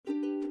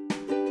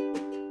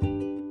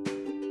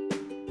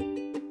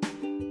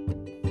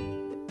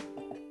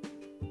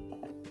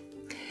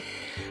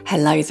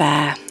Hello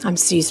there, I'm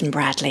Susan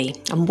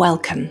Bradley and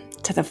welcome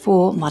to the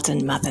For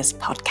Modern Mothers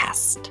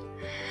podcast,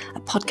 a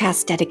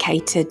podcast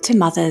dedicated to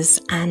mothers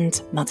and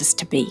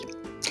mothers-to-be,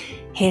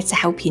 here to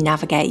help you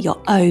navigate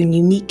your own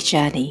unique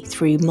journey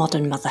through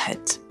modern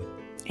motherhood.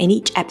 In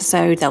each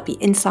episode, there'll be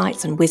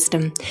insights and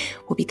wisdom.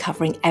 We'll be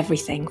covering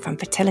everything from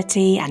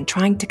fertility and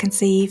trying to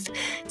conceive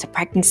to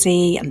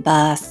pregnancy and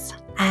birth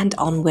and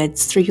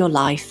onwards through your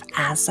life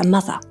as a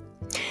mother.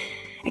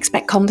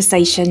 Expect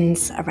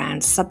conversations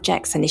around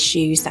subjects and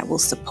issues that will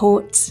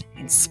support,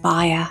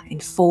 inspire,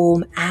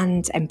 inform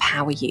and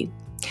empower you.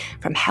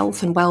 From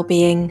health and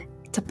well-being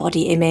to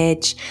body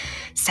image,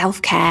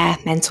 self-care,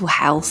 mental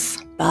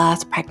health,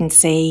 birth,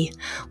 pregnancy,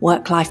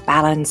 work-life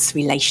balance,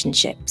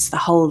 relationships, the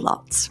whole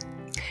lot.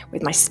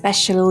 With my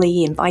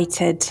specially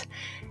invited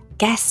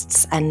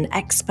guests and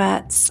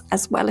experts,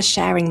 as well as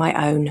sharing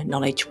my own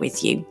knowledge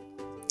with you.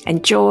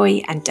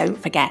 Enjoy and don't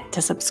forget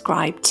to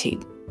subscribe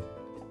too.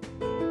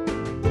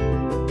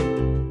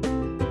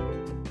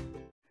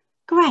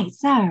 Great,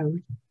 so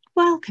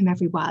welcome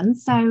everyone.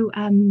 So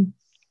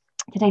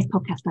today's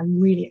podcast I'm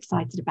really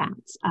excited about.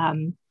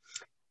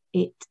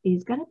 It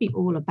is going to be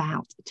all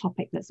about a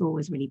topic that's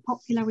always really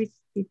popular with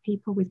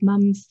people, with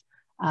mums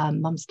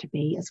to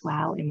be as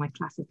well in my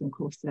classes and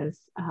courses,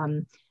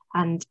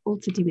 and all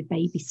to do with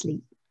baby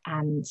sleep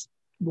and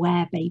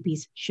where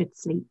babies should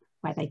sleep,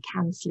 where they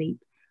can sleep,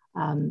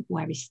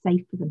 where it's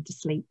safe for them to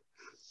sleep.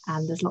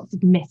 And there's lots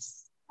of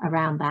myths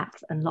around that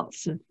and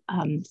lots of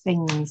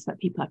things that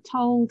people are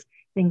told,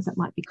 things that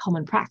might be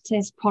common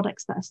practice,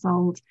 products that are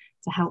sold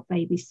to help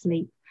babies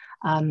sleep.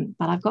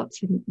 But I've got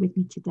with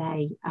me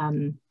today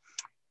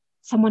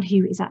someone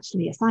who is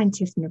actually a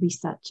scientist and a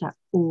researcher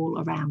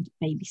all around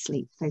baby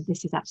sleep. So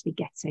this is actually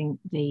getting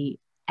the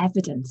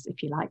evidence,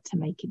 if you like, to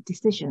make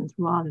decisions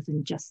rather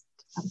than just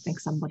something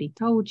somebody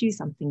told you,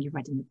 something you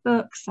read in a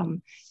book,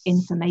 some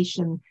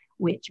information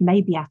which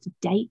may be out of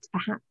date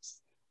perhaps,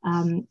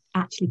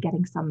 actually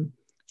getting some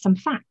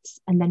facts.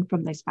 And then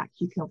from those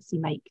facts, you can obviously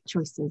make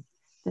choices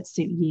that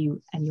suit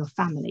you and your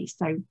family.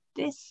 So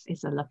this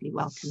is a lovely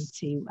welcome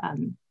to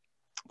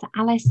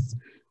Alice.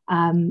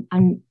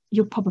 And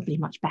you're probably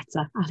much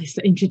better, Alice,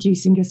 at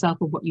introducing yourself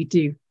or what you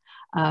do.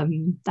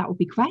 That would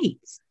be great.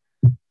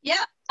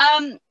 Yeah,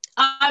 I'm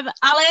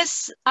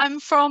Alice. I'm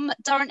from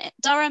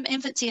Durham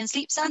Infancy and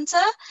Sleep Centre,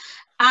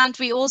 and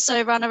we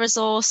also run a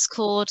resource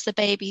called the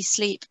Baby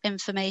Sleep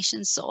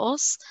Information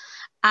Source.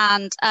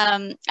 And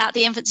at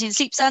the Infancy and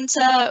Sleep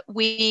Centre,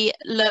 we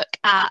look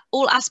at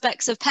all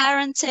aspects of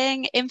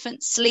parenting,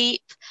 infant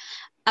sleep.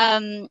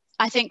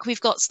 I think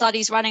we've got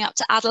studies running up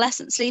to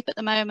adolescent sleep at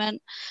the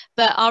moment,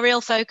 but our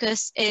real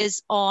focus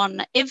is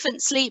on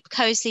infant sleep,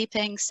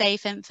 co-sleeping,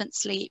 safe infant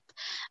sleep,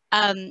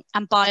 and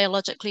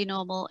biologically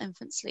normal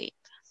infant sleep.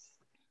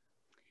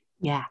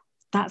 Yeah,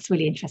 that's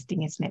really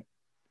interesting, isn't it?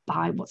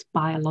 What's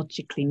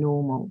biologically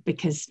normal,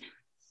 because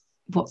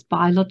what's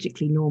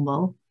biologically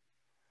normal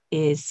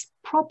is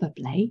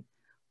probably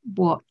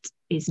what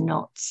is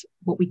not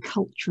what we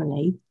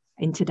culturally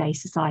in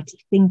today's society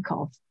think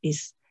of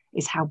is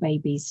how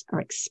babies are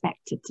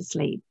expected to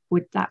sleep.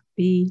 Would I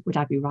be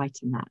right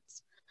in that?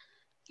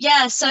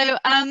 Yeah, so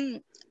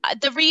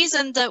the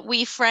reason that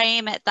we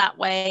frame it that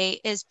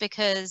way is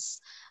because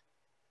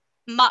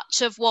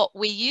much of what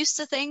we used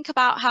to think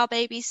about how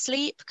babies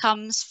sleep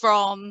comes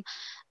from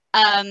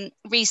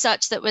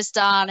research that was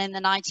done in the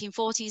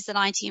 1940s, the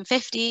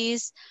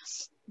 1950s,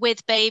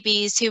 with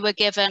babies who were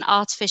given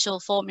artificial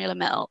formula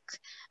milk.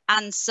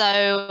 And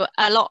so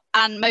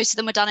most of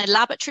them were done in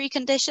laboratory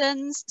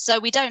conditions. So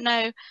we didn't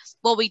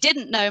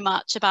know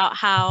much about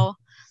how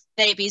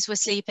babies were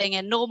sleeping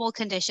in normal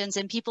conditions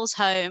in people's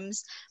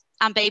homes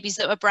and babies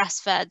that were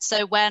breastfed.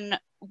 So when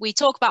we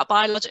talk about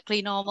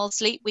biologically normal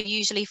sleep, we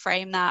usually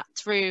frame that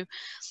through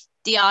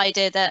the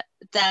idea that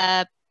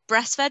they're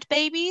breastfed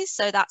babies.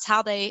 So that's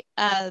how they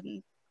are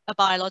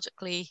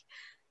biologically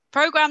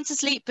programmed to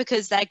sleep,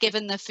 because they're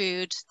given the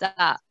food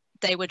that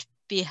they would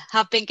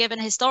have been given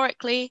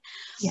historically.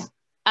 Yeah.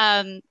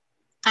 And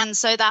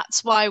so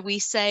that's why we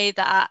say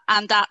that,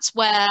 and that's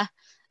where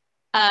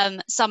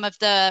some of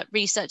the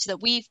research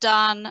that we've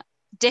done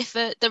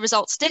the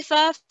results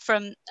differ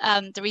from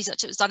the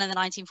research that was done in the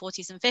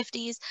 1940s and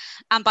 50s.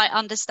 And by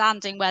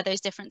understanding where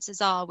those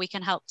differences are, we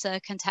can help to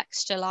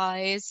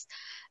contextualize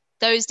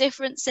those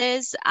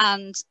differences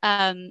and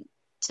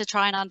to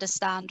try and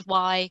understand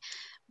why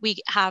we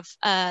have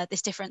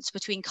this difference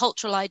between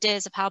cultural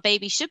ideas of how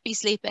babies should be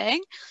sleeping,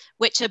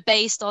 which are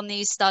based on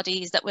these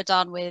studies that were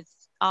done with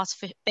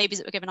babies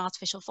that were given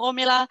artificial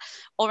formula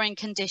or in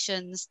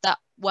conditions that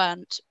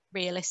weren't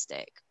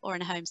realistic or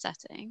in home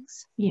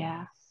settings.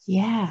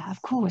 Yeah,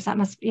 of course.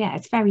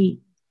 It's very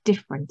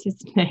different,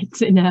 isn't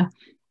it?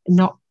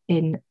 Not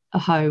in a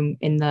home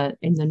in the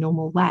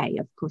normal way.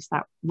 Of course,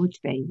 that would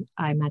be,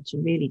 I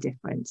imagine, really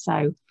different.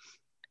 So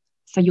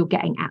you're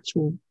getting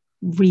actual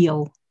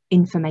real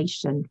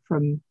information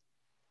from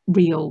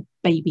real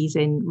babies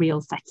in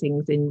real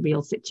settings, in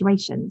real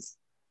situations.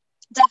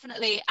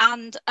 Definitely.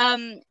 And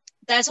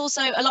There's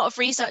also a lot of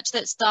research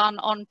that's done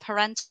on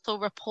parental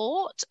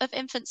report of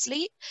infant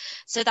sleep.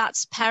 So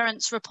that's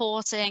parents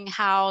reporting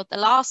how the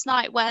last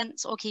night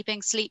went or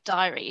keeping sleep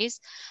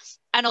diaries.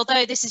 And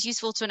although this is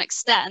useful to an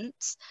extent,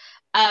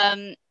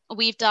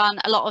 we've done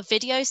a lot of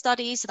video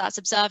studies, so that's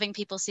observing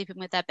people sleeping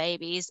with their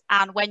babies.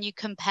 And when you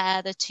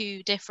compare the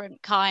two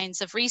different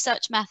kinds of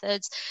research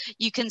methods,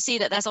 you can see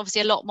that there's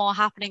obviously a lot more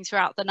happening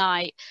throughout the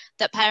night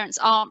that parents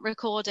aren't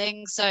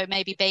recording. So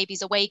maybe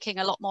babies are waking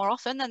a lot more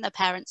often than the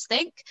parents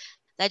think.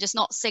 They're just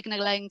not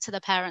signaling to the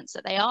parents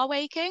that they are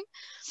waking.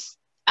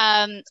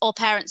 Or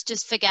parents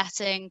just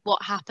forgetting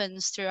what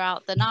happens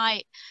throughout the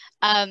night.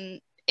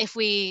 If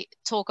we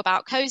talk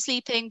about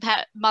co-sleeping,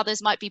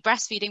 mothers might be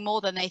breastfeeding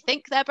more than they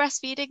think they're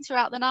breastfeeding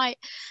throughout the night.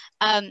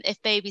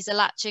 If babies are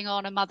latching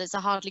on and mothers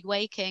are hardly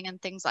waking and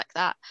things like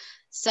that.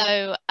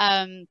 So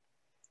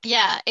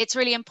yeah, it's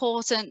really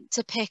important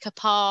to pick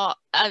apart,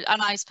 and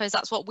I suppose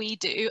that's what we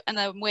do, and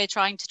then we're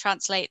trying to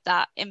translate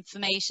that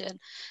information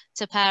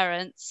to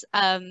parents,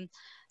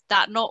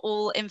 that not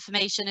all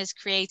information is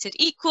created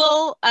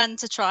equal, and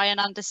to try and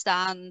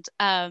understand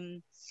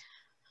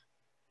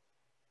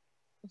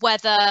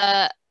whether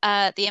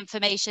the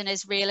information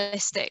is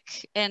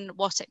realistic in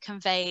what it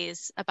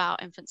conveys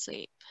about infant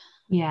sleep.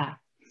 Yeah,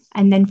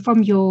 and then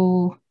from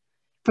your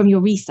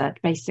research,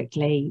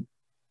 basically,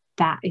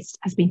 that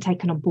has been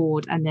taken on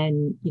board, and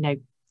then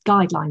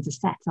guidelines are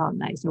set, aren't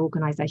they? So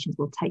organisations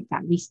will take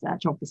that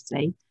research,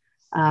 obviously,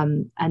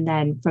 and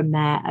then from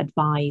there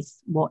advise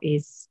what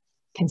is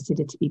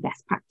considered to be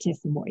best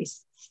practice and what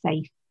is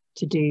safe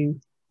to do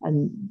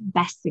and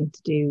best thing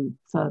to do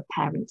for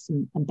parents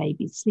and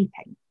babies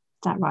sleeping.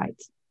 Is that right?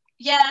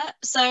 Yeah,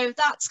 so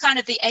that's kind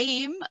of the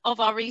aim of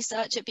our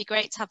research. It'd be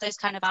great to have those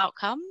kind of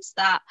outcomes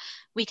that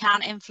we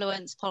can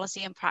influence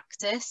policy and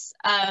practice.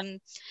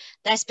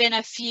 There's been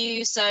a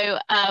few, so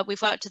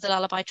we've worked with the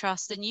Lullaby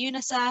Trust and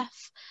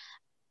UNICEF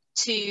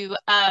to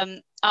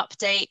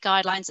update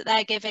guidelines that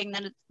they're giving.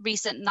 The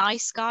recent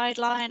NICE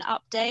guideline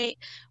update,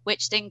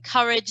 which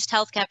encouraged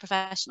healthcare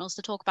professionals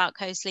to talk about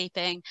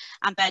co-sleeping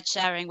and bed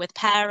sharing with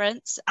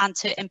parents and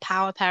to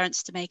empower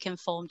parents to make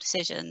informed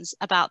decisions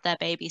about their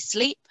baby's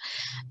sleep.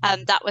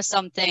 That was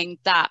something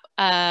that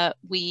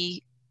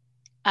we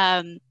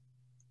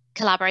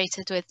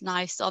collaborated with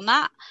NICE on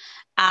that,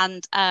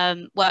 and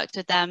worked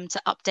with them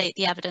to update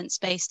the evidence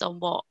based on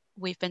what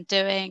we've been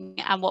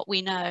doing and what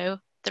we know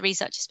the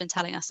research has been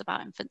telling us about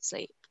infant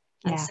sleep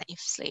and safe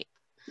sleep.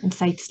 And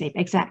safe sleep,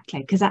 exactly,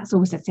 because that's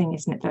always a thing,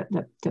 isn't it,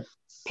 that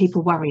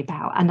people worry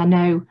about. And I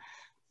know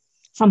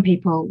some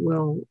people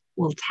will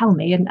tell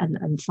me,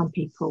 and some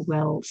people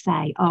will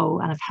say, oh,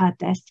 and I've heard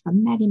this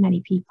from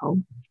many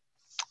people,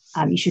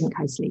 you shouldn't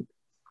co-sleep,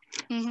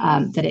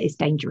 that it is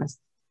dangerous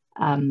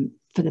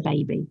for the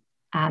baby.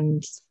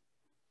 And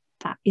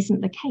that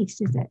isn't the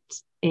case, is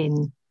it?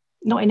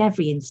 Not in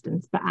every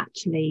instance, but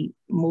actually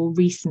more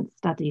recent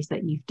studies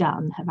that you've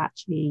done have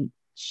actually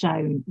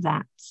shown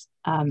that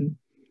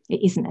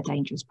it isn't a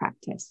dangerous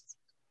practice.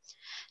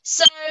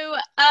 So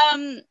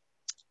I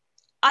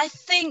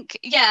think,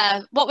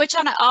 yeah, what we're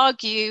trying to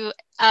argue,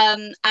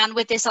 and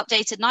with this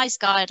updated NICE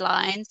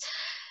guidelines,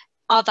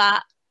 are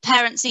that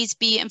parents need to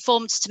be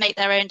informed to make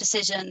their own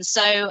decisions.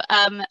 So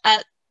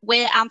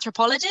we're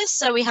anthropologists,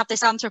 so we have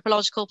this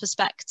anthropological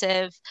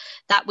perspective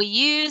that we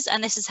use,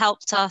 and this has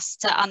helped us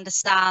to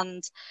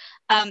understand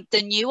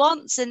the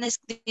nuance in these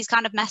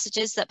kind of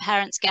messages that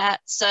parents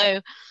get.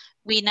 So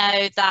we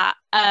know that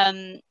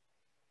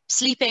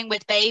sleeping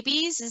with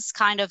babies is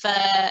kind of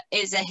a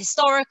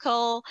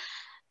historical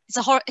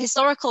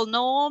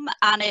norm,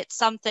 and it's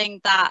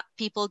something that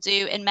people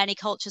do in many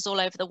cultures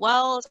all over the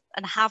world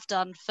and have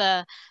done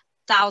for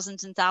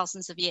thousands and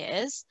thousands of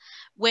years.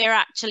 We're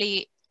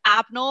actually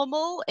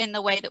abnormal in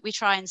the way that we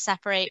try and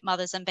separate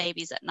mothers and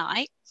babies at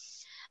night.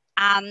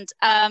 And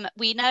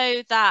we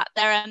know that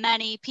there are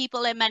many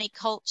people in many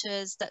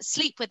cultures that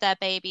sleep with their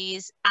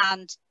babies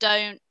and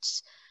their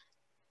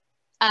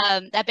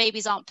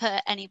babies aren't put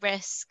at any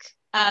risk.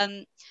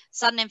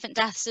 Sudden infant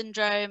death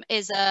syndrome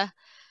is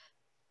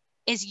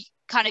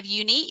kind of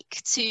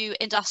unique to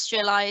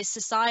industrialized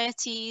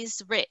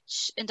societies,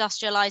 rich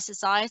industrialized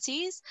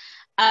societies,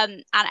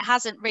 and it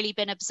hasn't really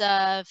been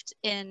observed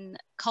in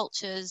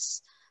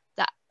cultures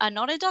that are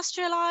not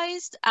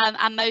industrialized,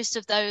 and most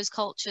of those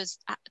cultures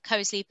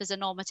co-sleep as a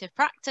normative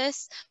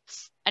practice,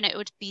 and it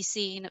would be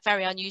seen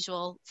very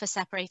unusual for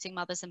separating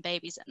mothers and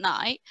babies at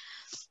night.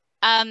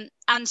 And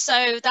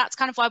so that's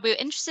kind of why we were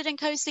interested in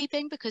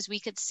co-sleeping, because we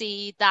could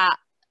see that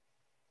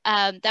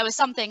there was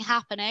something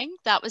happening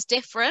that was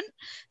different,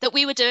 that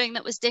we were doing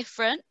that was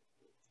different,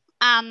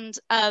 and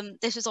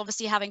this was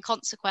obviously having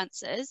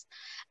consequences.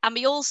 And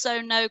we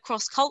also know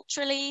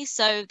cross-culturally,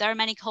 so there are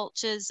many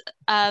cultures,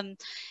 in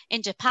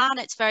Japan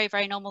it's very,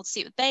 very normal to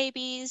sleep with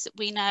babies.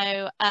 We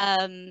know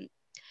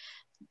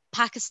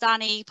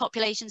Pakistani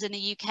populations in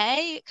the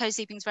UK,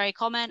 co-sleeping is very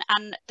common,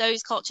 and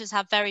those cultures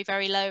have very,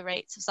 very low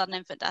rates of sudden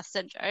infant death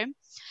syndrome.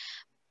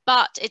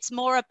 But it's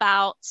more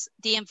about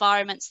the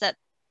environments that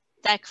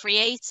they're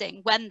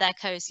creating when they're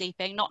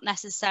co-sleeping, not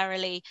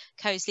necessarily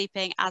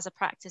co-sleeping as a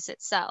practice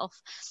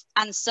itself.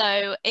 And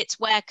so it's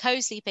where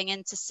co-sleeping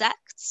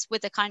intersects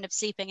with the kind of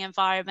sleeping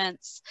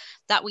environments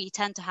that we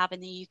tend to have in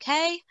the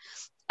UK,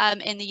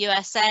 in the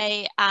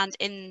USA, and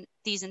in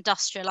these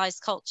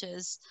industrialized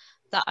cultures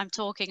that I'm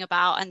talking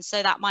about. And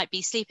so that might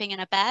be sleeping in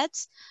a bed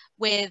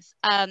with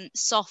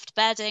soft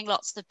bedding,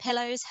 lots of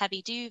pillows,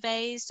 heavy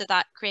duvets, so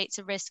that creates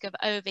a risk of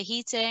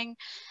overheating,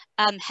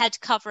 head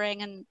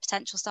covering and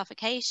potential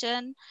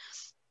suffocation.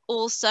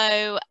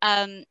 Also,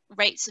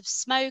 rates of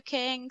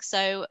smoking,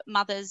 so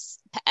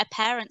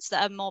parents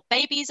that are more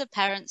babies of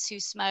parents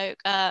who smoke,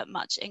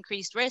 much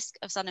increased risk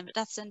of sudden infant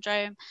death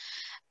syndrome.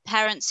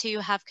 Parents who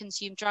have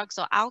consumed drugs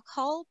or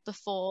alcohol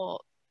before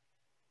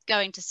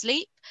going to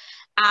sleep,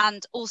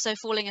 and also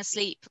falling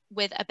asleep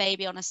with a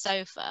baby on a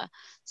sofa.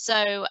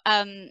 So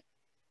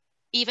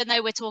even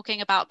though we're talking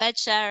about bed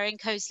sharing,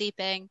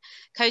 co-sleeping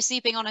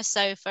on a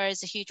sofa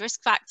is a huge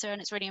risk factor, and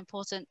it's really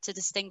important to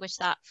distinguish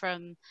that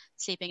from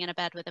sleeping in a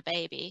bed with a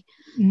baby.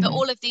 But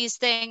all of these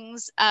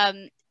things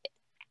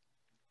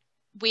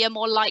we are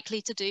more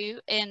likely to do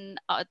in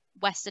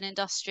Western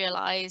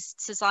industrialized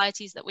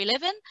societies that we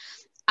live in.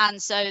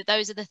 And so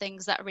those are the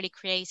things that are really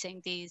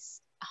creating these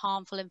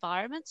harmful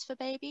environments for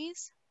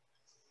babies.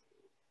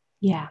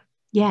 Yeah.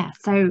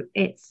 So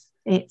it's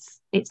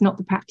not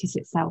the practice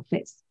itself,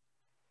 it's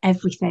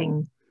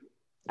everything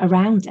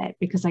around it.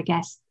 Because I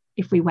guess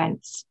if we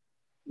went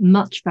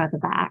much further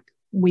back,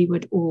 we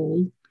would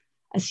all,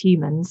 as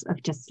humans,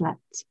 have just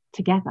slept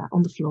together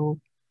on the floor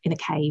in a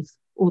cave,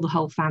 or the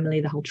whole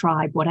family, the whole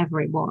tribe, whatever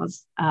it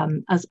was,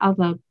 as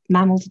other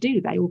mammals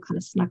do. They all kind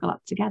of snuggle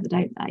up together,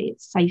 don't they?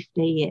 It's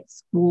safety,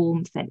 it's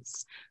warmth,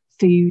 it's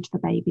food for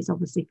babies,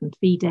 obviously, from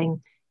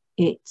feeding.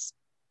 It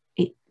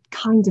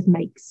kind of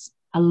makes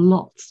a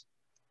lot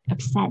of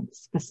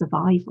sense for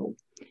survival.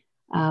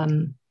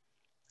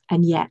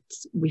 And yet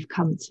we've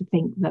come to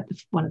think that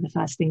one of the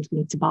first things we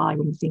need to buy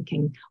when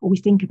we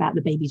think about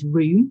the baby's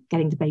room,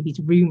 getting the baby's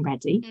room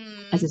ready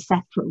as a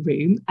separate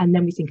room, and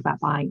then we think about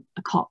buying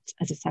a cot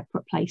as a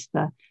separate place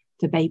for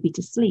the baby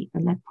to sleep.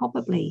 And they're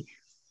probably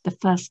the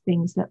first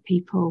things that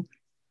people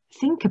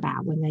think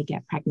about when they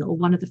get pregnant, or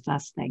one of the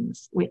first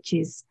things, which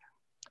is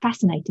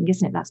fascinating,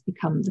 isn't it? That's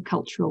become the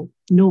cultural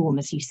norm,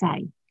 as you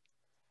say.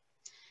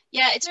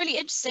 Yeah, it's really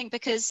interesting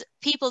because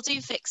people do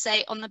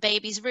fixate on the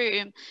baby's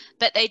room,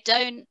 but they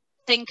don't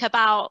think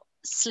about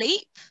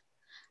sleep.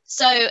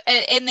 So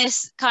in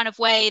this kind of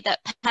way that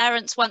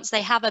parents, once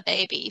they have a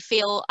baby,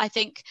 feel, I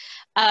think,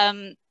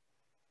 kind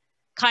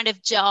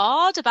of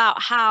jarred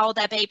about how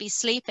their baby's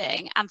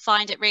sleeping and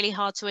find it really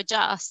hard to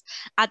adjust.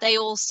 And they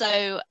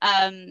also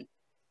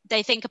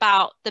they think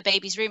about the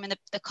baby's room and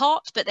the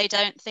cot, but they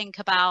don't think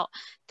about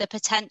the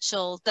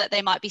potential that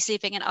they might be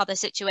sleeping in other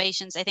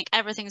situations. They think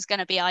everything's going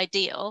to be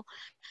ideal.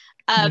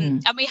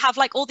 And we have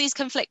like all these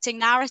conflicting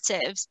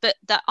narratives, but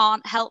that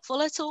aren't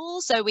helpful at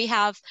all. So we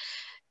have,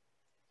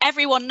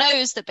 everyone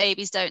knows that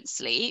babies don't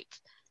sleep,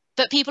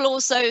 but people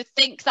also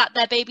think that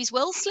their babies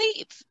will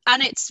sleep.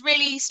 And it's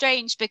really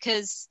strange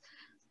because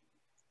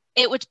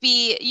it would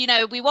be, you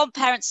know, we want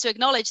parents to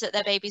acknowledge that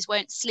their babies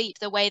won't sleep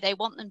the way they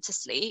want them to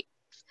sleep.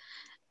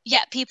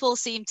 Yet people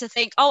seem to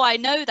think, oh, I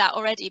know that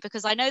already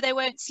because I know they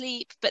won't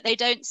sleep, but they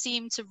don't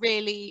seem to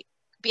really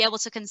be able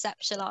to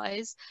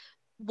conceptualize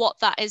what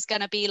that is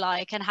going to be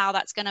like and how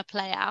that's going to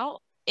play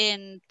out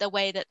in the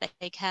way that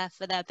they care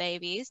for their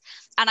babies.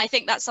 And I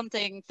think that's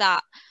something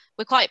that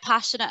we're quite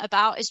passionate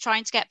about, is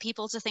trying to get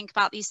people to think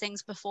about these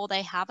things before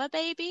they have a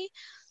baby,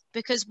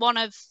 because one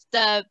of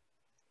the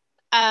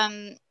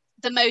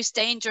most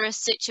dangerous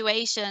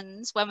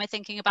situations when we're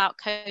thinking about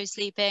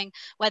co-sleeping,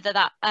 whether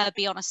that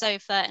be on a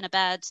sofa, in a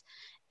bed,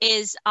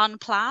 is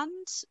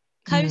unplanned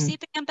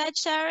co-sleeping and bed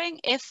sharing.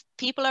 If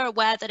people are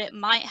aware that it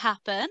might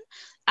happen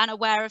and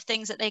aware of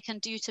things that they can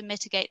do to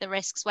mitigate the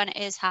risks when it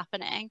is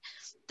happening,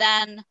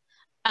 then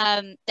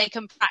they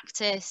can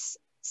practice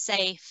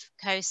safe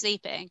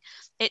co-sleeping.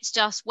 It's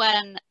just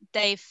when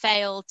they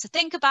fail to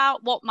think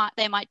about what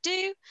they might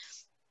do,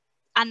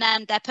 and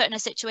then they're put in a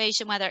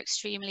situation where they're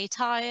extremely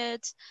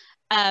tired,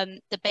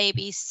 the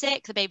baby's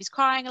sick, the baby's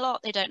crying a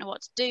lot, they don't know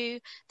what to do,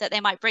 that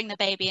they might bring the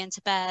baby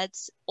into bed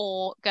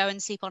or go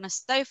and sleep on a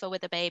sofa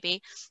with the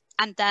baby,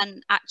 and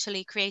then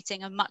actually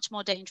creating a much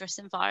more dangerous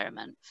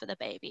environment for the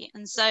baby.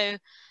 And so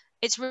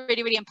it's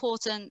really, really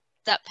important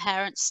that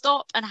parents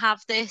stop and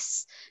have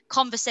this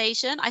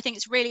conversation. I think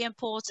it's really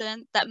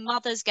important that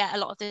mothers get a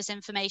lot of this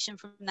information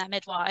from their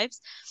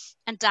midwives,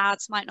 and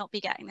dads might not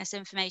be getting this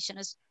information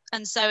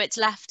and so it's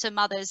left to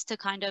mothers to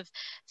kind of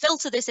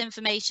filter this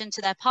information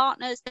to their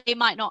partners. They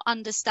might not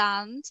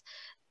understand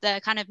the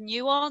kind of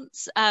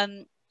nuance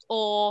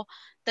or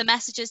the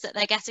messages that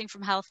they're getting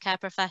from healthcare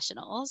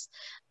professionals.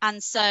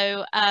 And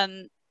so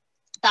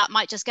that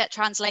might just get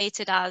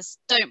translated as,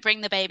 don't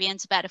bring the baby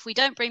into bed. If we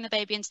don't bring the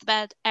baby into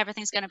bed,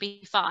 everything's going to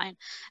be fine.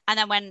 And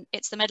then when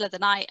it's the middle of the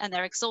night and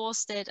they're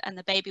exhausted and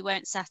the baby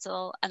won't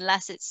settle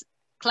unless it's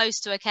close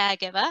to a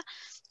caregiver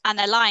and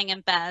they're lying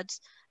in bed,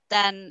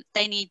 then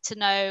they need to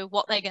know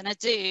what they're going to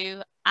do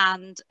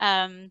and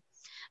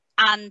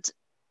And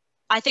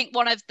I think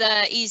one of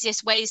the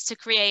easiest ways to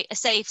create a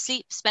safe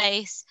sleep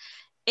space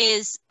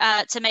is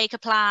to make a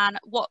plan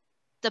what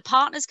the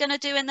partner's going to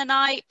do in the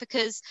night,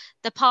 because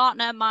the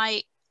partner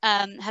might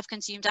have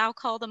consumed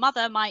alcohol. The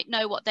mother might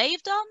know what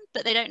they've done,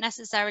 but they don't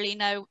necessarily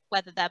know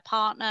whether their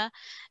partner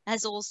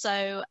has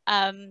also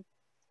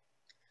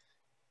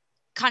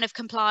kind of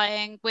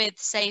complying with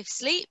safe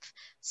sleep.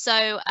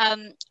 So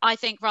I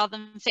think rather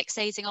than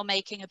fixating on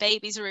making a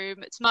baby's room,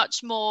 it's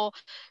much more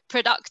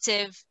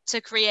productive to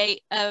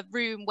create a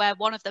room where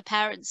one of the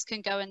parents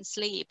can go and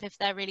sleep if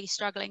they're really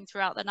struggling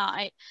throughout the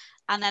night.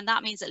 And then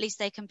that means at least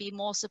they can be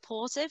more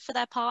supportive for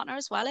their partner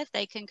as well, if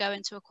they can go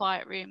into a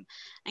quiet room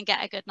and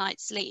get a good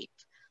night's sleep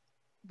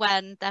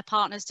when their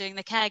partner's doing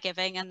the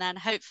caregiving, and then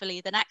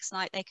hopefully the next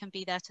night they can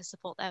be there to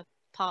support their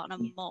partner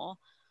more.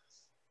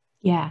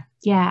 Yeah,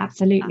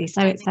 absolutely.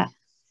 So it's that,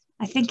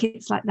 I think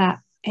it's like that,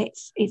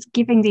 it's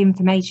giving the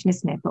information,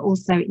 isn't it? But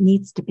also it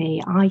needs to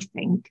be, I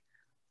think,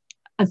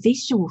 a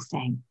visual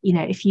thing. You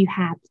know, if you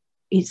had,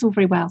 it's all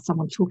very well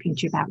someone talking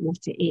to you about what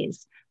it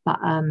is, but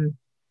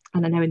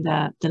and I know in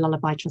the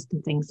Lullaby Trust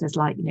and things, there's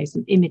like, you know,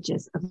 some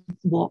images of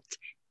what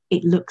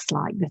it looks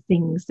like, the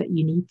things that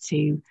you need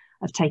to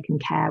have taken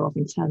care of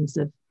in terms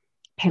of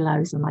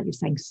pillows and, like you're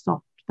saying,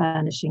 soft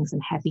furnishings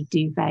and heavy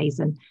duvets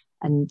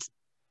and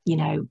you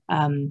know,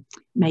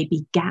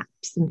 maybe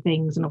gaps and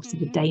things, and obviously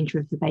the danger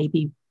of the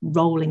baby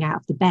rolling out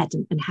of the bed,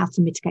 and how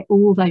to mitigate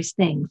all those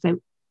things. So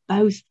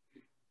both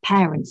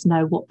parents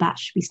know what that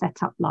should be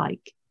set up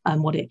like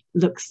and what it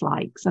looks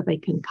like, so they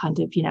can kind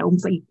of, you know,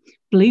 almost like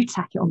blue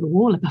tack it on the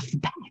wall above the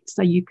bed,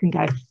 so you can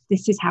go,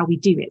 this is how we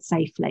do it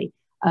safely,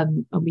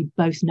 and we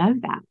both know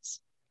that.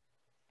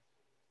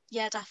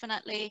 Yeah,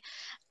 definitely.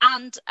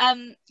 And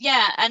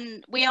yeah,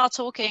 and we are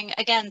talking,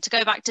 again, to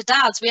go back to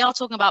dads, we are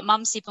talking about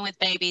mums sleeping with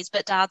babies,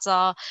 but dads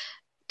are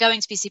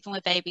going to be sleeping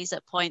with babies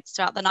at points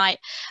throughout the night.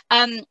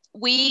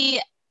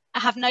 We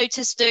have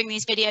noticed doing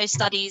these video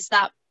studies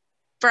that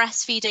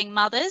breastfeeding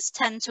mothers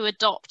tend to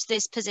adopt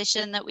this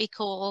position that we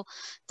call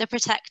the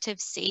protective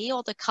C,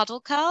 or the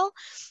cuddle curl.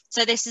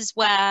 So this is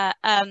where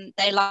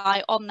they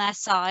lie on their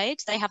side.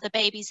 They have the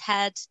baby's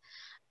head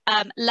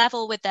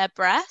level with their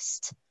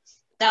breast.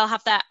 They'll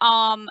have their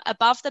arm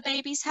above the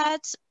baby's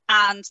head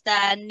and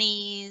their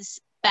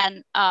knees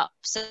bent up,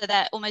 so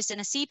they're almost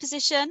in a C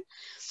position.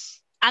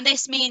 And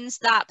this means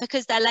that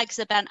because their legs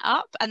are bent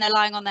up and they're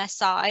lying on their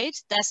side,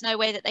 there's no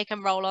way that they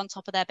can roll on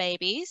top of their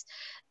babies.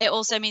 It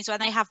also means when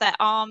they have their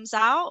arms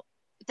out,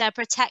 they're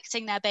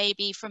protecting their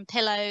baby from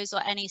pillows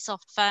or any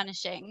soft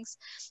furnishings.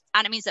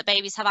 And it means that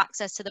babies have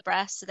access to the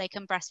breast, so they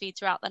can breastfeed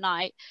throughout the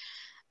night.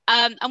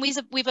 And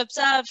we've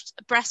observed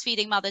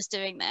breastfeeding mothers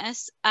doing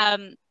this,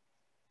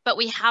 but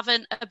we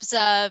haven't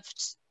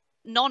observed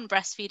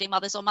non-breastfeeding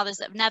mothers or mothers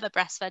that have never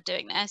breastfed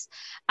doing this.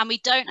 And we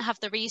don't have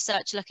the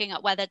research looking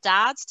at whether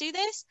dads do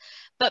this,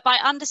 but by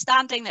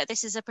understanding that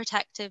this is a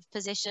protective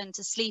position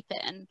to sleep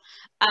in,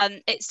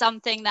 it's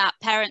something that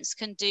parents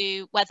can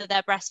do whether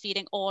they're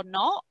breastfeeding or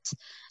not,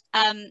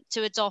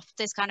 to adopt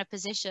this kind of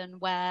position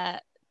where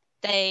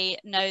they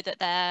know that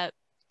they're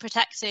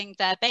protecting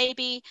their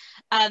baby.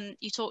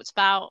 You talked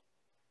about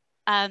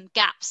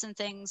gaps and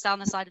things down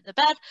the side of the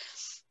bed.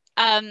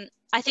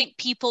 I think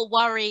people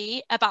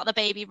worry about the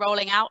baby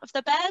rolling out of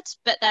the bed,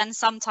 but then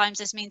sometimes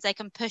this means they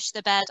can push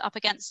the bed up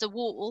against a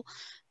wall,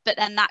 but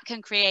then that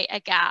can create a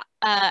gap,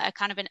 a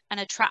kind of an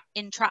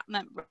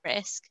entrapment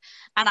risk.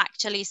 And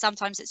actually,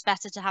 sometimes it's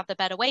better to have the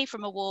bed away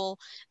from a wall.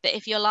 But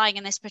if you're lying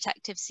in this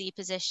protective C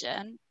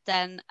position,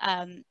 then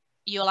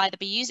you'll either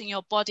be using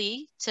your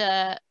body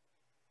to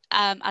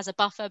as a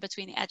buffer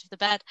between the edge of the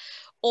bed,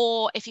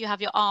 or if you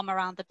have your arm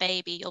around the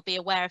baby, you'll be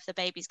aware if the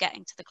baby's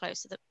getting to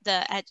close to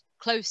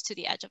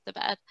the edge of the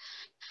bed.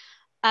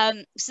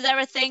 So there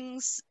are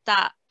things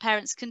that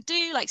parents can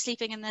do, like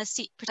sleeping in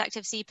the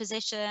protective C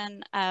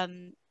position,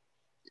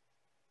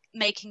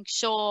 making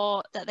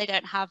sure that they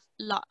don't have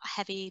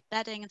heavy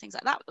bedding and things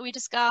like that we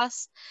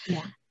discussed.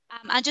 Yeah.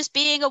 And just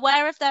being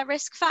aware of their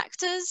risk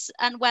factors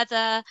and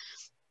whether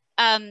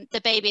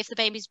if the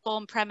baby's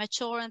born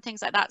premature and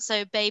things like that,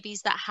 so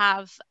babies that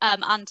have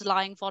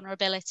underlying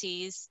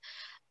vulnerabilities,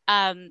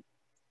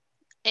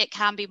 it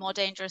can be more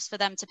dangerous for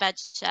them to bed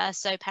share.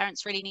 So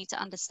parents really need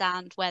to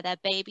understand where their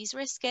baby's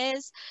risk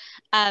is,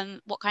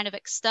 what kind of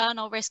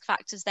external risk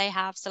factors they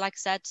have. So like I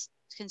said,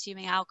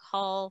 consuming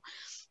alcohol,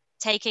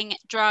 taking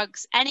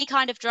drugs, any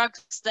kind of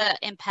drugs that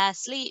impair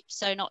sleep.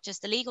 So not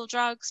just illegal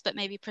drugs, but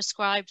maybe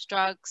prescribed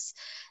drugs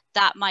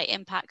that might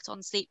impact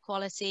on sleep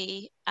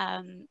quality.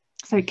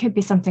 So it could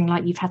be something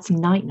like you've had some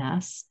night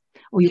nurse,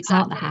 or your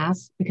partner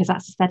has, because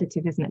that's a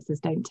sedative, isn't it? Says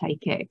don't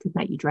take it, it could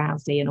make you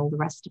drowsy and all the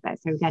rest of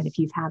it. So again, if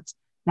you've had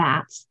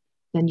that,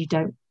 then you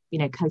don't, you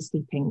know,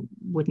 co-sleeping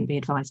wouldn't be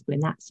advisable in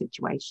that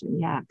situation.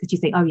 Yeah, because you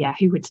think, oh yeah,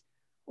 who would,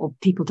 or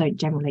people don't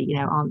generally, you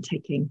know, aren't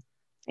taking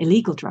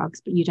illegal drugs,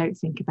 but you don't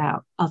think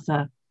about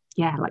other,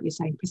 yeah, like you're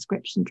saying,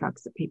 prescription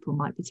drugs that people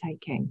might be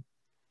taking.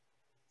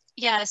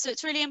 Yeah, so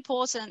it's really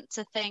important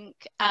to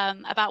think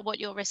about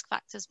what your risk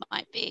factors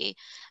might be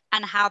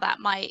and how that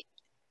might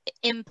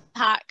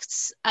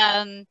impact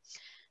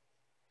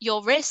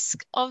your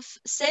risk of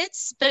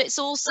SIDS, but it's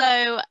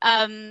also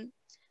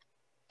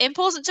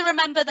important to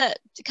remember that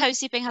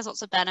co-sleeping has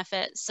lots of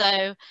benefits.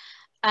 So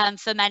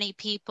for many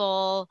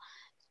people,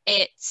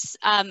 it's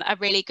a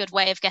really good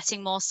way of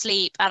getting more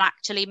sleep, and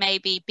actually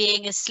maybe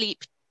being asleep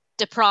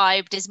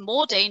deprived is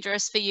more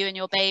dangerous for you and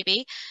your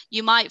baby.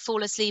 You might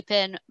fall asleep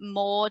in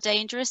more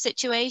dangerous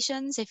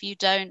situations if you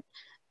don't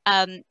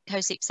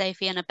co-sleep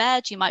safely in a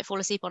bed. You might fall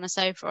asleep on a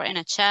sofa or in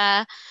a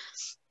chair.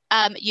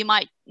 You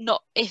might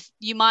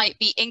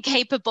be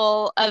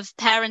incapable of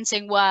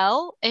parenting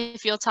well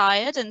if you're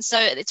tired. And so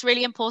it's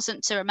really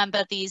important to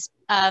remember these,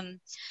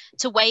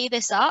 to weigh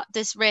this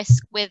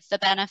risk with the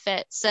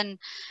benefits. And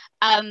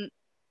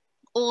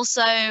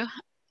also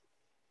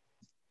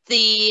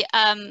the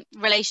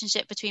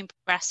relationship between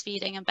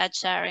breastfeeding and bed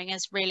sharing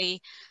is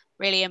really,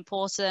 really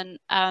important.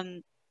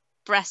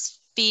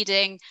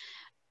 Breastfeeding,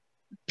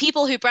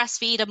 people who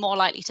breastfeed are more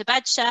likely to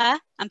bed share,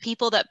 and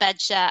people that bed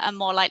share are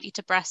more likely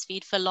to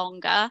breastfeed for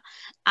longer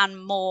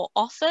and more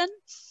often.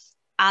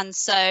 And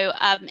so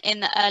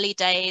in the early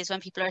days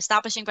when people are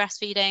establishing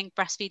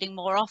breastfeeding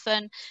more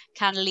often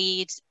can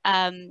lead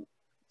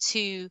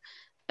to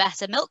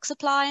better milk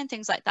supply and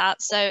things like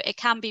that. So it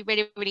can be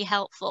really, really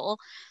helpful.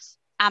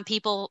 And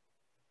people,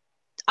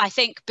 I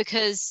think,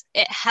 because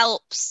it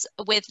helps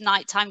with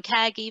nighttime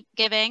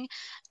caregiving,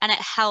 and it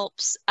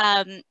helps,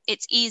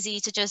 it's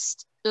easy to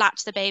just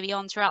latch the baby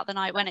on throughout the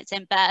night when it's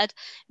in bed,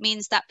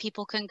 means that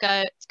people could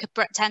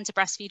tend to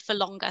breastfeed for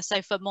longer,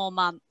 so for more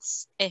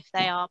months if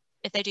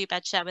they do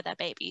bed share with their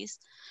babies.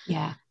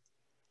 Yeah.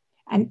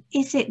 And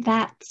is it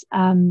that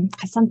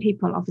some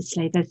people,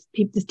 obviously there's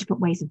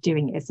different ways of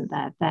doing it, isn't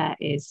there? There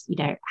is,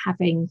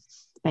 having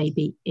the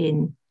baby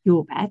in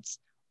your bed,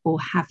 or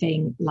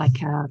having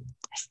like a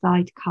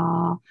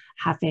sidecar,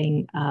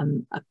 having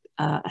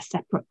a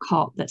separate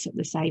cot that's at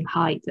the same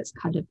height, that's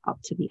kind of up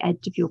to the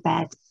edge of your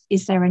bed.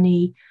 Is there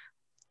any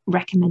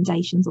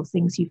recommendations or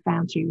things you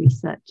found through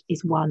research?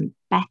 Is one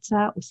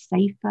better or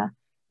safer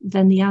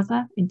than the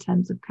other in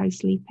terms of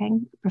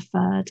co-sleeping,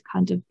 preferred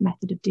kind of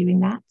method of doing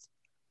that?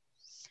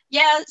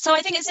 Yeah, so I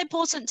think it's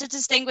important to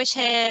distinguish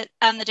here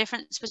the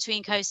difference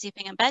between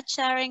co-sleeping and bed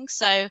sharing.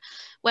 So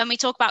when we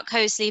talk about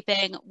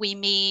co-sleeping, we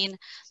mean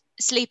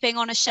sleeping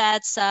on a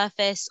shared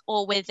surface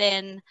or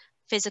within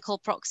physical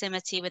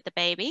proximity with the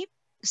baby.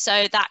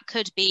 So that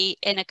could be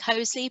in a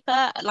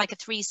co-sleeper, like a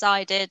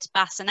 3-sided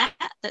bassinet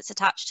that's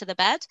attached to the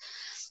bed,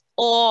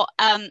 or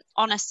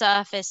on a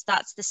surface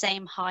that's the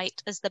same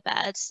height as the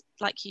bed,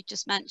 like you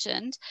just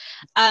mentioned.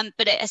 But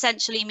it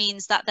essentially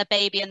means that the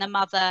baby and the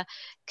mother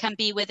can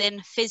be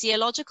within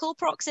physiological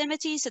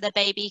proximity. So the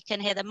baby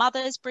can hear the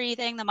mother's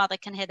breathing, the mother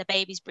can hear the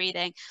baby's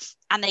breathing,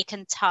 and they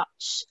can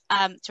touch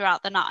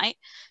throughout the night.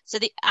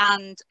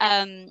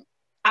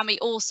 And we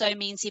also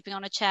mean sleeping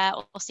on a chair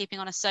or sleeping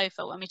on a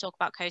sofa when we talk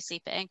about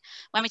co-sleeping.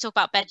 When we talk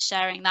about bed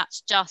sharing,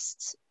 that's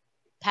just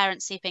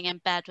parents sleeping in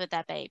bed with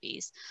their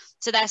babies.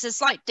 So there's a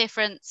slight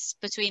difference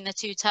between the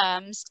two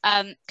terms.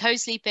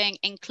 Co-sleeping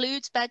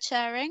includes bed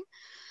sharing.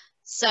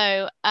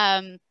 So,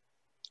 but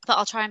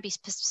I'll try and be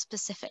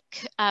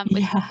specific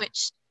with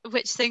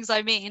which things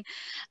I mean.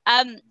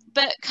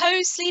 But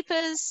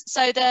co-sleepers,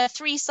 so the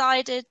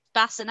 3-sided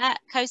bassinet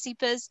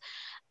co-sleepers,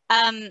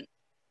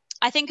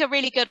 I think are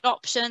really good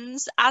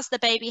options. As the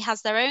baby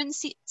has their own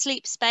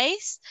sleep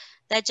space,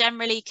 they're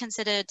generally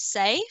considered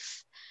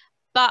safe.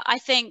 But I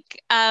think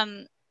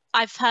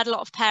I've heard a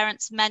lot of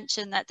parents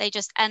mention that they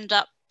just end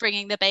up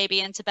bringing the baby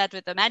into bed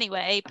with them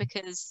anyway,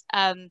 because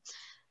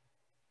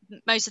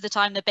most of the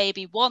time the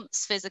baby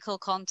wants physical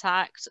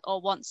contact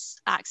or wants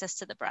access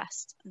to the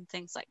breast and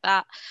things like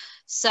that.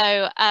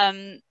 So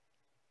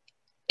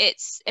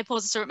it's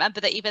important to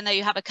remember that even though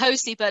you have a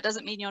co-sleeper, it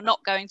doesn't mean you're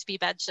not going to be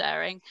bed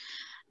sharing.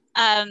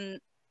 And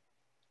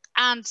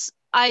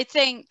I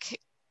think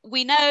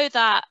we know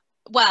that,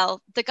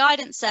 well, the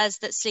guidance says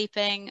that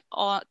sleeping,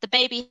 or the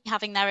baby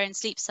having their own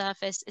sleep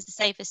surface, is the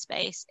safest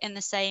space in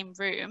the same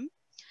room.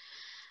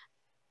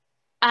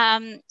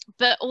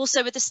 But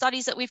also with the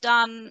studies that we've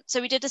done,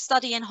 so we did a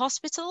study in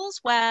hospitals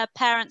where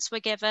parents were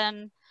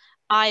given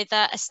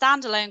either a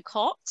standalone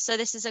cot, so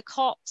this is a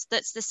cot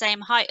that's the same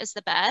height as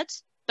the bed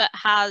but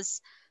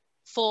has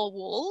 4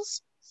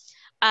 walls,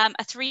 a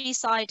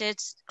 3-sided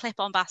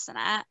clip-on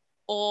bassinet,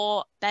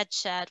 or bed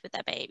shared with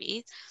their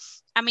baby.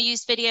 And we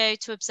used video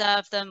to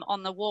observe them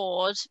on the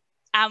ward,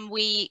 and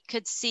we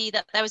could see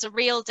that there was a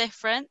real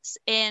difference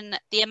in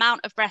the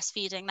amount of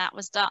breastfeeding that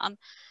was done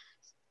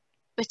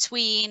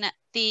between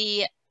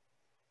the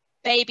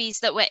babies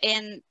that were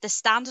in the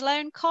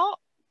standalone cot,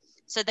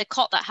 so the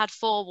cot that had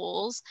 4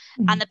 walls,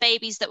 and the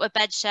babies that were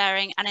bed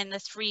sharing and in the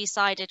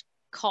 3-sided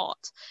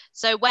cot.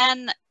 So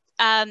when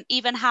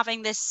even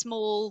having this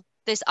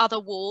other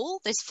wall,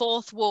 this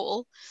 4th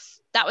wall,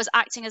 that was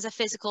acting as a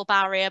physical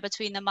barrier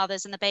between the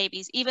mothers and the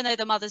babies, even though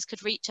the mothers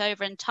could reach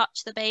over and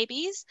touch the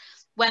babies,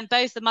 when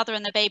both the mother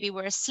and the baby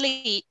were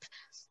asleep,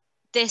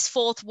 this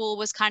 4th wall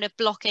was kind of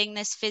blocking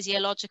this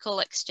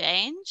physiological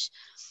exchange.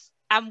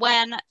 And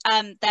when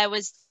there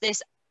was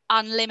this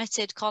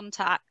unlimited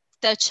contact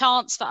the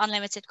chance for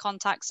unlimited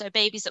contact, so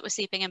babies that were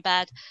sleeping in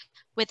bed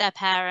with their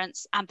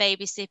parents and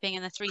babies sleeping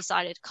in the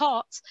three-sided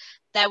cot,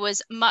 there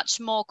was much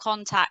more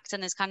contact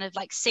and there's kind of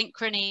like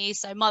synchrony.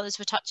 So mothers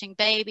were touching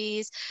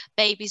babies,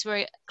 babies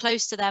were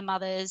close to their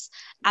mothers,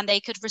 and they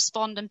could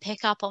respond and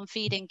pick up on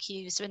feeding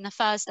cues. So in the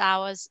first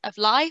hours of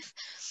life,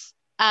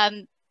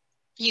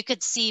 you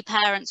could see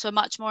parents were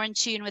much more in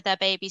tune with their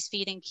babies'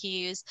 feeding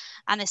cues,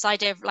 and this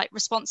idea of like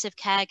responsive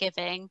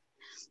caregiving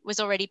was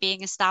already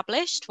being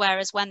established.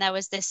 Whereas when there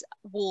was this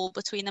wall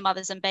between the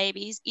mothers and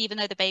babies, even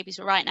though the babies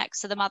were right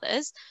next to the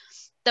mothers,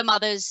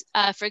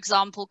 for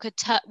example,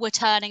 were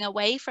turning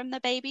away from the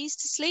babies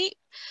to sleep,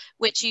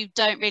 which you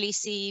don't really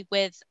see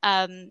with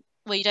well,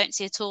 you don't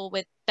see at all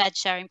with bed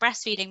sharing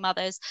breastfeeding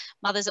mothers.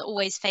 Mothers are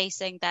always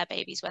facing their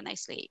babies when they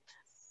sleep.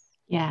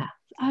 Yeah.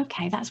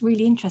 Okay, that's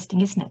really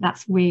interesting, isn't it?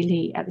 That's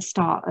really at the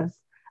start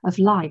of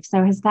life.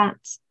 So has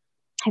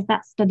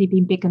that study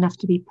been big enough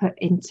to be put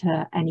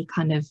into any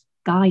kind of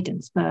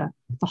guidance for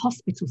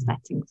hospital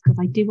settings? Because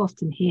I do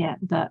often hear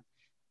that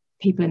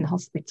people in the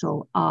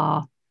hospital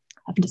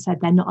I've just said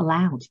they're not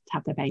allowed to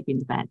have their baby in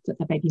the bed, that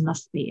their baby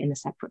must be in a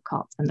separate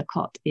cot, and the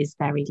cot is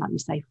very, like you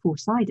say,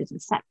 four-sided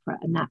and separate,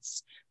 and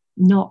that's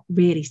not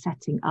really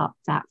setting up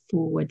that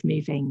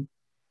forward-moving,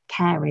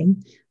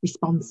 caring,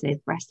 responsive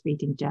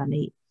breastfeeding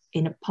journey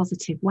in a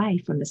positive way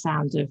from the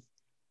sound of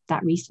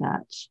that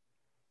research.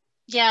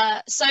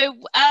 Yeah, so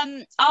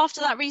after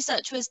that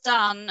research was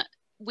done,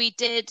 we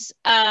did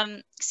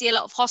see a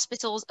lot of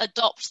hospitals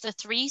adopt the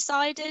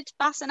three-sided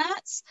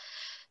bassinets.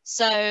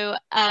 So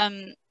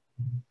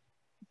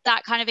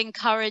that kind of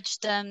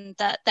encouraged them,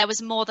 that there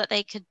was more that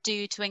they could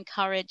do to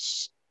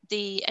encourage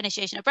the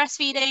initiation of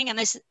breastfeeding and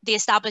the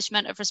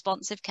establishment of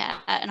responsive care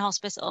in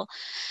hospital.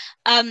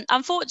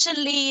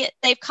 Unfortunately,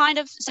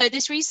 so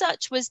this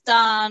research was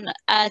done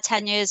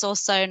 10 years or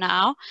so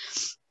now.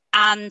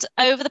 And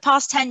over the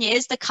past 10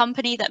 years, the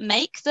company that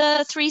make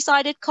the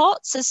three-sided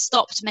cots has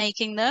stopped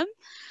making them.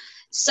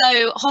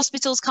 So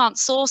hospitals can't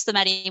source them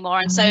anymore.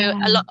 And so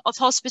a lot of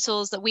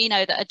hospitals that we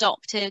know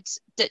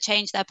that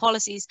changed their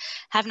policies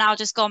have now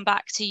just gone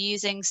back to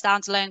using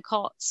standalone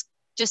cots,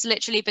 just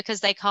literally because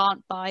they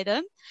can't buy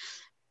them,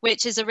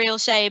 which is a real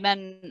shame.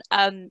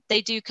 And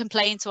they do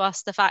complain to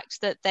us the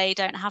fact that they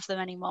don't have them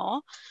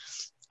anymore.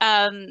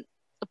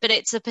 But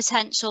it's a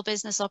potential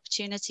business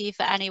opportunity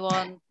for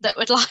anyone that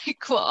would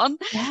like one.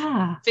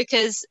 Yeah.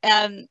 Because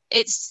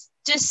it's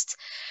just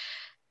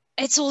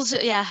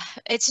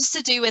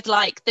to do with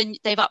like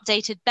they've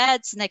updated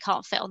beds and they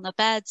can't fit on the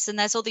beds, and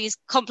there's all these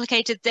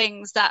complicated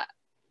things that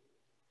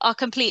are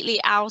completely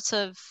out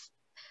of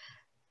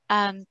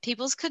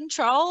people's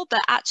control,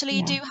 but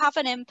actually do have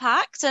an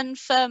impact. And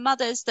for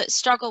mothers that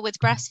struggle with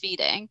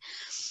breastfeeding,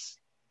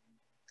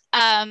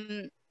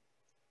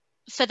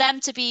 for them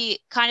to be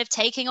kind of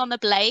taking on the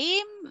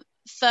blame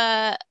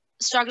for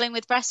struggling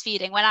with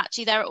breastfeeding, when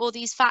actually there are all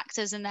these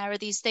factors and there are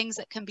these things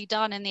that can be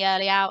done in the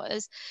early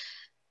hours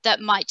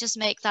that might just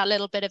make that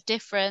little bit of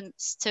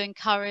difference to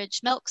encourage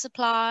milk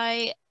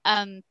supply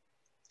and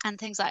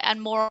things like,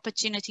 and more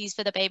opportunities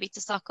for the baby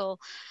to suckle,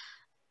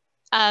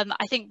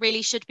 I think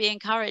really should be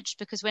encouraged,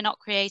 because we're not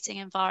creating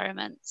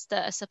environments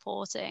that are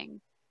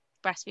supporting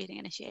breastfeeding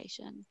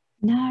initiation.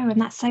 No,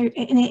 and that's and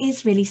it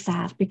is really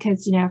sad,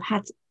 because, you know, I've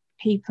had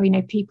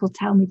people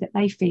tell me that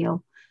they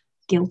feel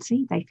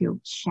guilty, they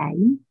feel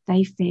shame,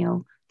 they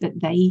feel that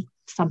they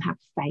somehow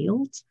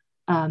failed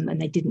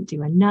and they didn't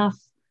do enough.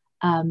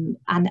 And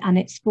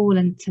it's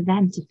fallen to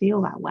them to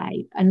feel that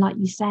way. And like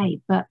you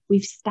say, but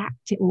we've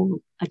stacked it all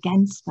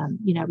against them.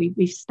 You know,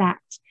 we've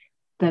stacked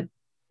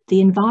the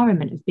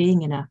environment of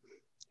being in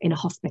a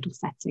hospital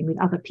setting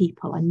with other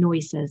people and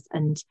noises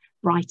and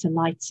brighter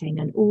lighting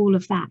and all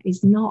of that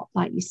is not,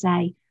 like you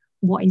say,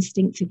 what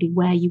instinctively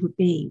where you would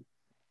be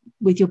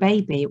with your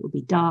baby. It would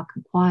be dark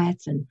and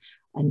quiet, and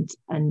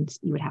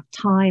you would have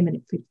time, and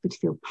it would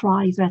feel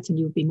private, and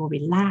you would be more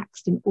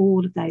relaxed, and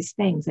all of those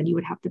things, and you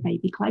would have the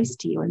baby close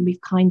to you. And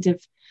we've kind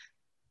of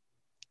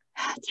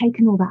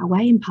taken all that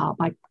away in part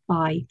by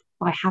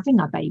having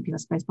our babies, I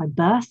suppose, by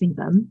birthing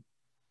them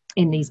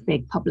in these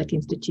big public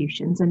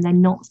institutions, and then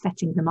not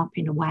setting them up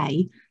in a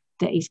way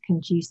that is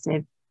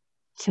conducive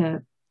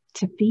to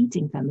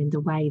feeding them in the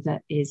way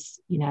that is,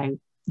 you know,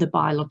 the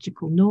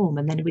biological norm.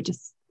 And then we're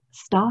just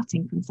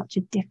starting from such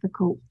a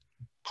difficult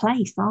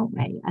place, aren't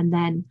we? And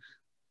then,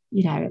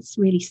 you know, it's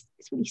really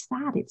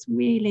sad. It's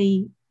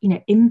really, you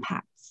know,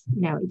 impacts,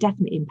 you know, it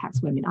definitely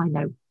impacts women. I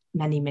know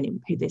many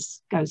who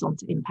this goes on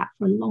to impact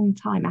for a long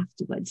time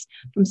afterwards,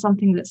 from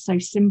something that's so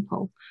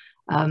simple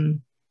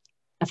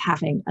of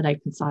having an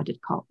open-sided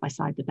cot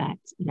beside the bed,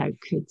 you know,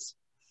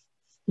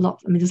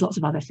 there's lots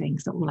of other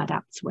things that will add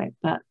up to it,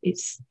 but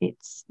it's it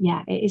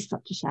is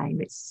such a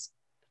shame.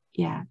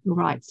 You're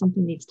right,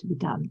 something needs to be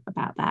done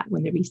about that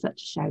when the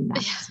research has shown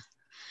that.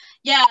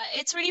 Yeah,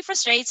 it's really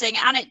frustrating,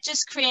 and it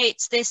just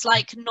creates this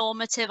like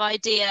normative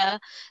idea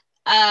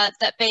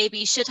that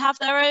babies should have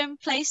their own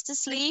place to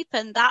sleep,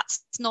 and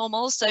that's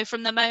normal. So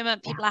from the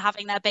moment people are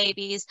having their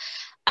babies,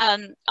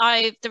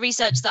 The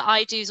research that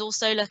I do is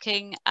also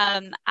looking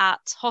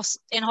at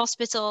in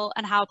hospital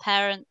and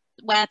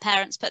where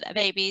parents put their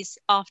babies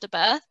after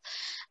birth,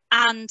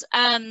 and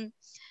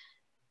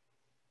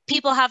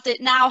people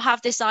now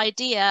have this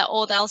idea,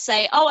 or they'll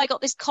say, oh, I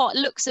got this cot, it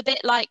looks a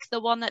bit like the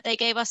one that they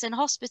gave us in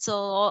hospital,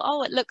 or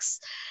oh, it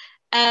looks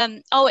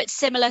oh, it's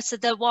similar to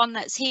the one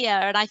that's here.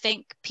 And I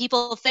think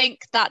people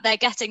think that they're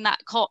getting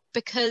that cot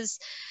because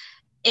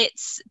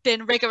it's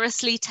been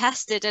rigorously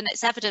tested and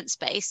it's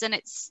evidence-based, and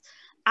it's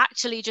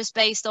actually just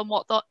based on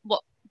what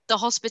the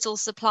hospital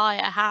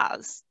supplier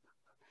has.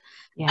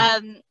 Yeah.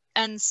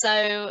 And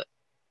so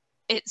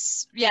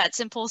it's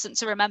important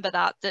to remember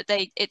that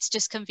it's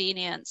just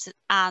convenience,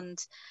 and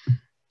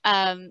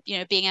you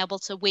know, being able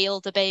to wheel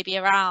the baby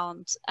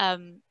around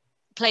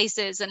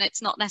places, and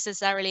it's not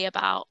necessarily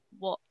about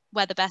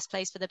where the best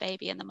place for the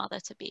baby and the mother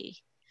to be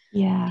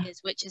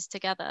is, which is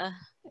together.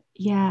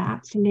 Yeah,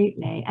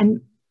 absolutely.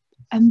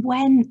 And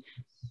when,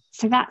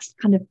 so that's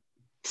kind of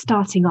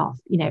starting off,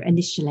 you know,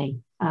 initially,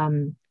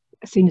 as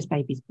soon as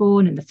baby's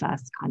born, and the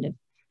first kind of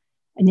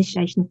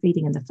initiation of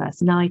feeding and the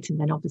first night, and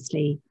then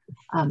obviously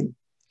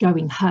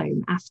going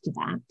home after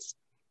that.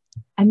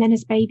 And then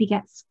as baby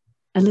gets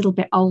a little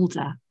bit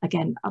older,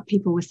 again,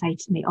 people will say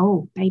to me,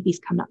 oh, baby's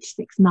coming up to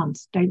 6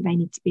 months, don't they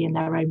need to be in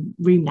their own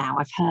room now?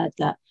 I've heard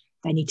that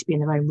they need to be in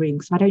their own room,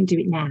 because if I don't do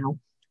it now,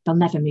 they'll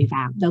never move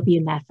out, they'll be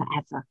in there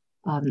forever.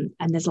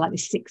 And there's like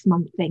this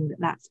 6-month thing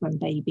that's when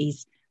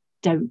babies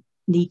don't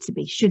need to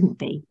be, shouldn't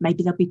be,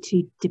 maybe they'll be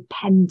too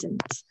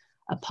dependent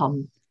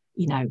upon,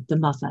 you know, the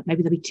mother,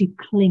 maybe they'll be too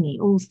clingy,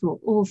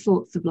 all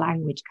sorts of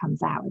language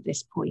comes out at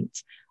this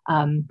point.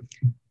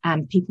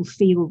 And people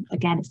feel,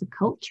 again, it's a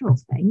cultural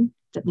thing,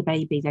 that the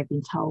baby, they've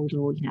been told,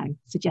 or, you know,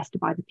 suggested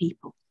by the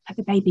people, have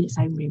the baby in its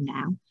own room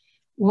now.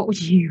 What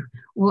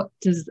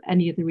does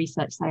any of the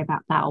research say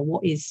about that? Or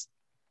what is,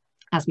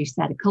 as we've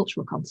said, a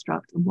cultural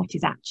construct, and what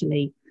is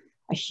actually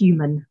a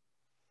human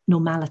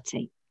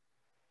normality?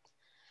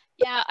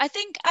 Yeah, I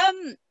think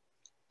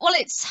well,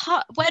 it's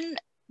hard when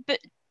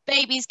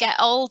babies get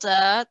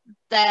older,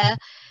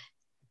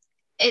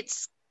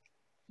 it's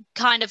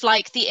kind of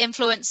like the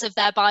influence of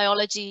their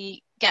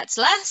biology gets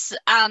less,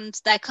 and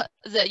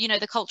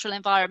the cultural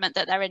environment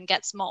that they're in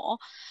gets more.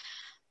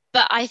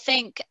 But I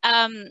think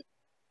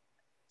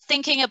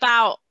thinking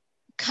about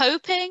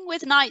coping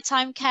with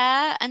nighttime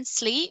care and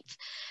sleep,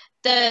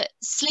 the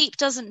sleep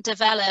doesn't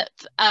develop.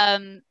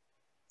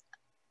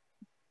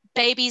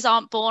 Babies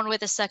aren't born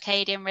with a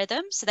circadian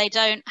rhythm, so they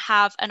don't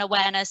have an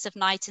awareness of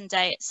night and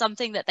day. It's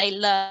something that they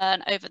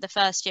learn over the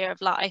first year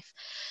of life.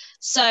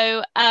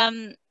 So,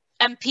 and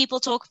people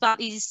talk about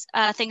these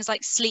things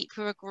like sleep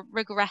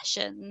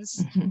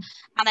regressions, and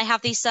they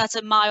have these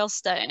certain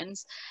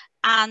milestones.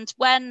 And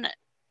when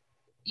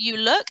you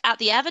look at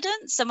the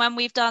evidence, and when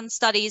we've done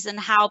studies in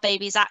how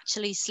babies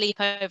actually sleep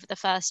over the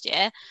first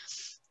year,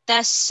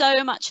 there's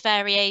so much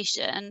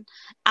variation,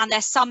 and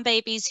there's some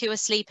babies who are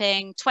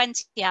sleeping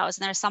 20 hours,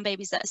 and there are some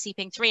babies that are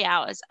sleeping 3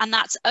 hours, and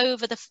that's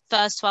over the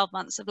first 12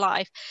 months of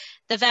life.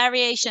 The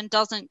variation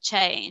doesn't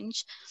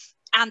change,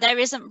 and there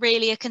isn't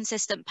really a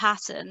consistent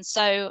pattern.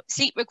 So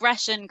sleep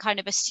regression kind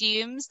of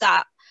assumes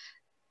that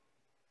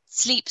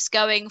sleep's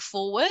going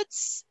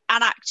forwards,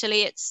 and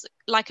actually it's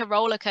like a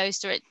roller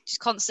coaster, it just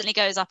constantly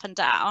goes up and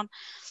down.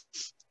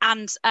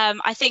 And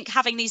I think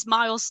having these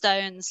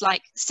milestones,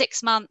 like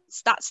 6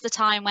 months, that's the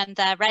time when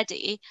they're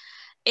ready.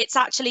 It's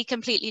actually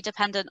completely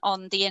dependent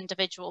on the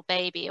individual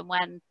baby and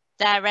when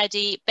they're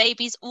ready.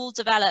 Babies all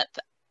develop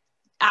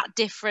at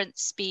different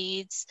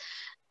speeds.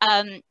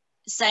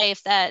 Say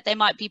if they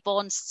might be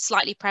born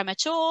slightly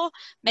premature,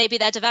 maybe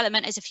their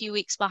development is a few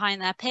weeks behind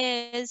their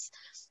peers,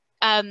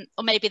 or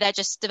maybe they're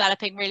just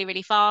developing really,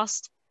 really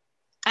fast.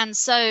 And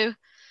so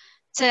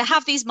to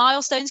have these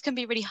milestones can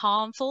be really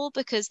harmful,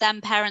 because then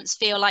parents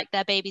feel like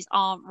their babies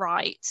aren't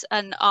right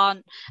and are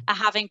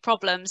having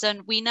problems.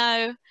 And we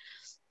know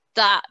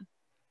that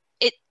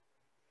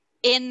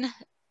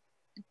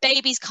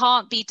babies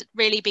can't be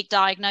really big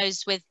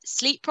diagnosed with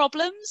sleep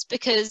problems,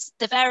 because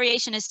the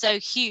variation is so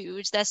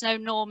huge. There's no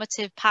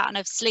normative pattern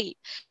of sleep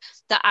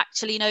that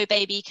actually no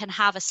baby can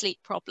have a sleep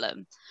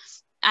problem.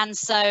 And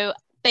so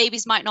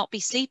babies might not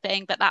be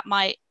sleeping, but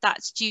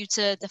that's due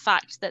to the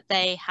fact that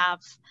they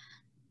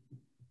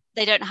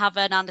don't have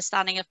an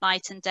understanding of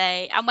night and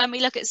day. And when we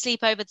look at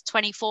sleep over the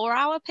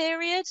 24-hour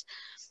period,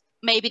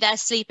 maybe they're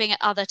sleeping at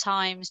other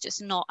times,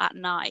 just not at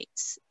night.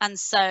 And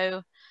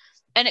so,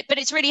 but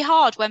it's really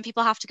hard when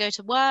people have to go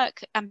to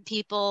work and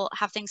people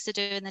have things to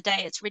do in the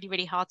day. It's really,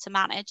 really hard to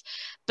manage.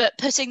 But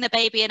putting the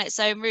baby in its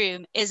own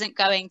room isn't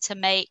going to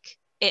make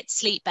it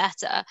sleep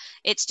better.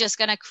 It's just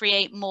going to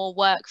create more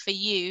work for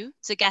you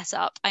to get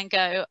up and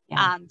go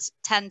and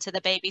tend to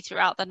the baby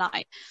throughout the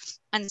night.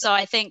 And so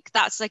I think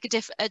that's like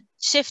a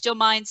shift your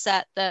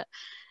mindset, that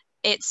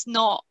it's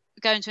not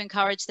going to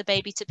encourage the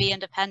baby to be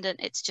independent.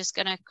 It's just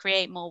going to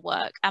create more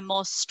work and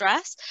more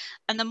stress.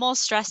 And the more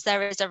stress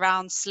there is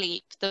around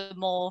sleep, the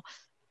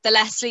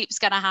less sleep's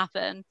going to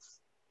happen.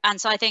 And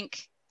so I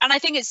think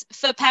it's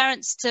for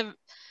parents to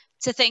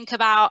to think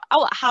about,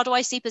 oh, how do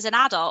I sleep as an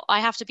adult? I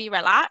have to be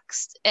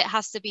relaxed. It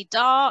has to be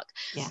dark.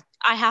 Yeah.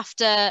 I have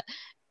to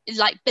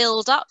like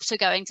build up to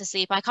going to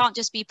sleep. I can't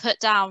just be put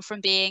down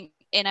from being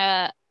in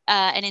an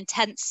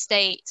intense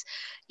state,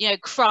 you know,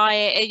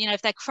 cry, you know,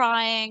 if they're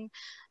crying,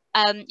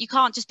 you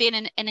can't just be in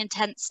an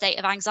intense state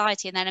of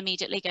anxiety and then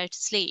immediately go to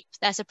sleep.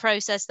 There's a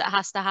process that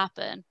has to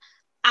happen.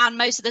 And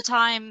most of the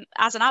time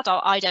as an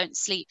adult, I don't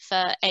sleep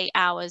for 8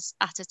 hours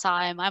at a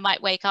time. I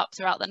might wake up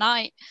throughout the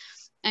night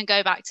and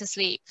go back to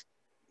sleep.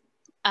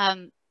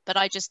 But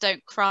I just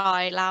don't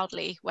cry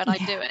loudly when I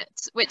do it,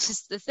 which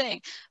is the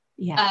thing.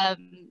 Yeah.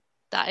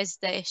 That is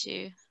the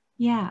issue.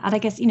 Yeah. And I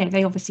guess, you know,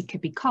 they obviously could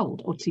be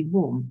cold or too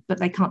warm, but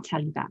they can't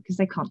tell you that because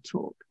they can't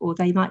talk, or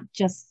they might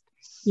just,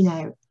 you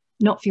know,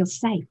 not feel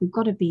safe. We've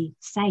got to be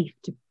safe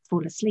to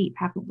fall asleep,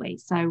 haven't we?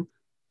 So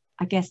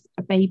I guess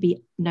a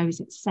baby knows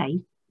it's safe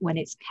when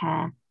its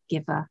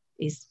caregiver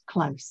is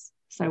close.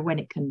 So when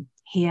it can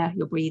hear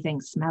your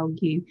breathing, smell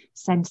you,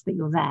 sense that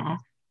you're there,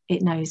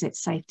 it knows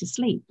it's safe to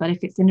sleep. But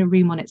if it's in a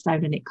room on its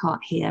own and it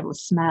can't hear or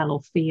smell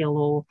or feel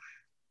or,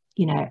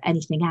 you know,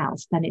 anything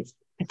else, then it's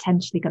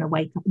potentially going to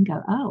wake up and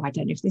go, oh, I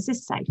don't know if this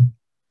is safe.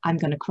 I'm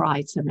going to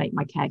cry to make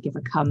my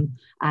caregiver come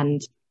and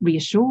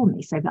reassure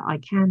me so that I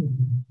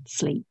can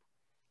sleep.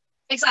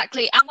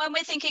 Exactly. And when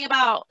we're thinking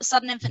about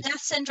sudden infant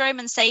death syndrome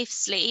and safe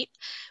sleep,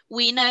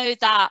 we know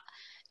that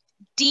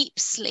deep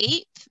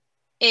sleep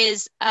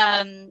is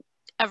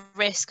a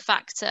risk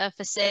factor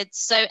for SIDS.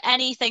 So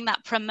anything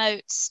that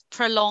promotes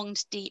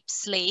prolonged deep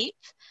sleep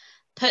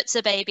puts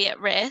a baby at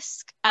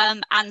risk.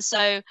 And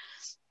so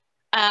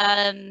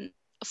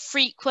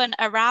frequent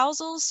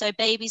arousal, so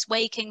babies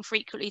waking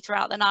frequently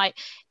throughout the night,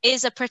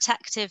 is a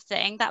protective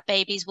thing that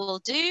babies will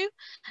do.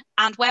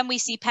 And when we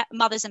see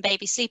mothers and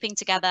babies sleeping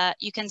together,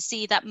 you can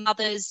see that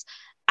mothers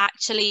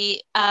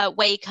actually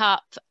wake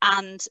up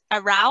and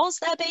arouse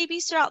their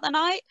babies throughout the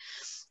night.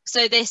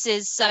 So this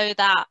is so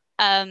that,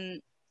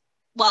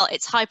 well,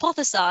 it's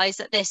hypothesized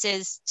that this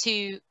is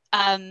to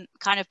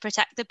kind of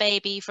protect the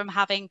baby from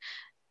having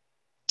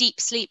deep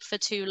sleep for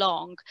too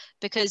long,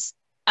 because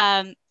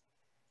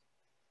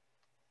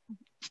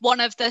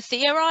one of the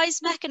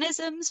theorized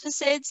mechanisms for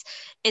SIDS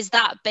is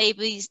that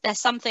babies,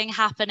 there's something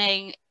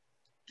happening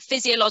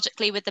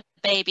physiologically with the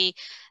baby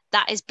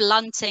that is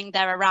blunting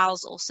their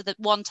arousal, so that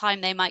one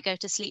time they might go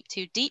to sleep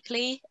too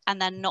deeply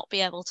and then not be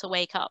able to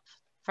wake up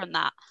from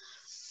that.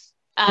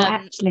 Well,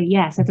 actually,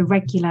 yeah, so the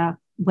regular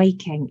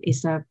waking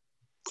is a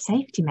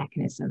safety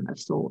mechanism of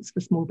sorts for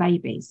small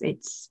babies.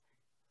 It's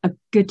a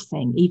good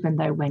thing, even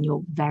though when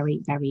you're very,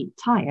 very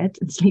tired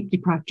and sleep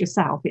deprived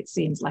yourself, it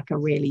seems like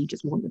you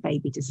just want the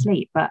baby to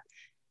sleep. But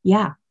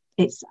yeah,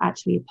 it's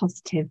actually a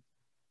positive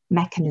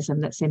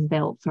mechanism that's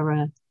inbuilt for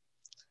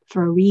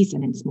a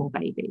reason in small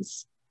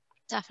babies.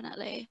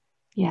 Definitely.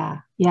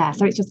 Yeah.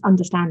 So it's just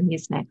understanding,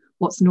 isn't it,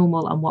 what's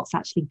normal and what's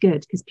actually good?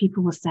 Because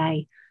people will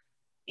say,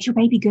 is your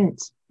baby good?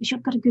 Is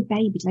you've got a good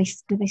baby?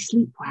 Do they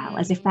sleep well?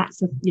 As if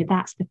that's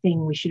that's the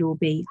thing we should all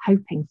be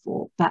hoping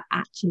for. But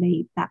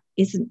actually, that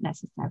isn't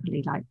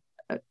necessarily like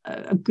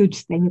a good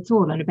thing at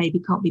all. And a baby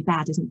can't be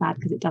bad, isn't bad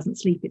because it doesn't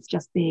sleep. It's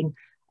just being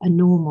a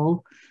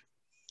normal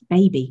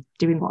baby,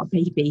 doing what a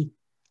baby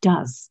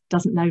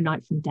doesn't know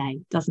night from day,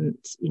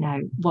 doesn't,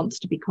 wants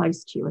to be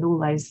close to you and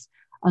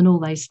all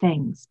those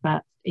things.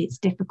 But it's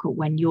difficult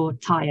when you're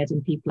tired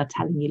and people are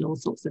telling you all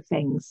sorts of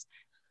things,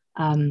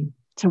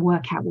 to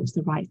work out what's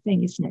the right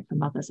thing, isn't it, for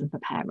mothers and for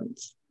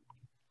parents?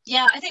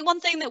 Yeah, I think one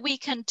thing that we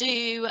can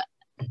do,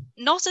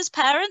 not as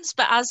parents,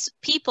 but as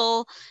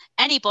people,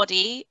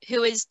 anybody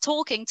who is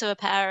talking to a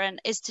parent,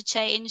 is to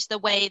change the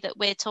way that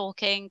we're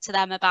talking to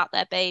them about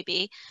their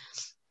baby.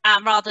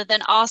 And rather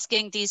than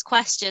asking these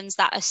questions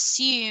that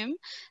assume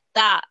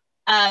that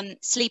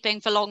sleeping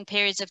for long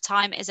periods of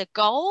time is a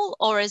goal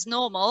or is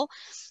normal,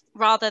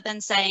 rather than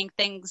saying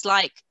things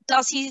like,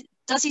 does he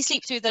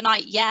sleep through the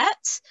night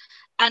yet?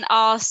 And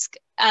ask,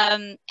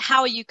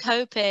 how are you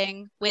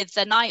coping with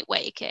the night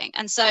waking?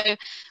 And so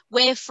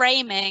we're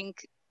framing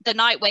the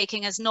night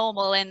waking as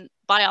normal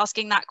by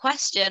asking that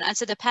question. And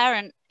so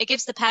it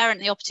gives the parent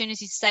the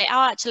opportunity to say,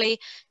 oh, actually,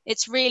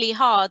 it's really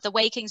hard. The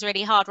waking's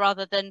really hard,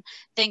 rather than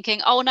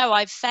thinking, oh no,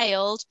 I've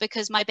failed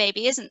because my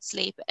baby isn't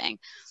sleeping.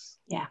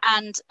 Yeah.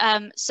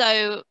 And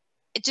so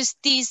just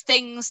these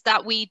things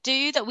that we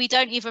do that we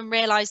don't even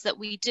realize that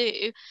we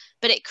do,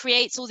 but it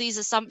creates all these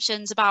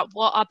assumptions about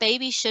what our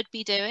baby should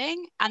be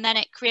doing, and then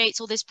it creates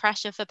all this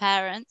pressure for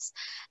parents,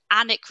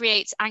 and it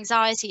creates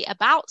anxiety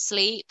about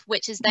sleep,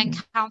 which is then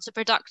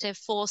counterproductive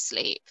for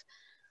sleep.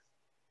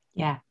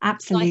 Yeah,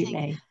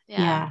 absolutely. So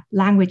yeah,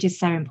 language is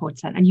so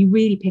important, and you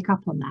really pick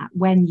up on that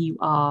when you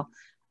are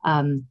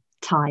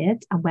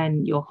tired and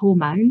when your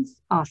hormones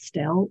are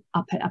still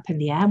up in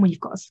the air, and when you've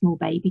got a small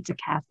baby to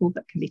care for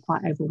that can be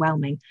quite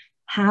overwhelming.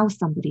 How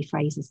somebody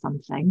phrases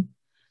something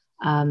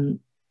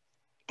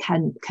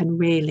can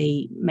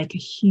really make a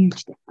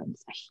huge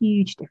difference,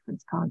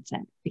 can't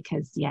it?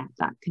 Because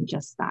that can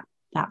just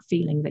that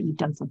feeling that you've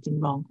done something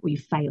wrong or you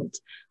failed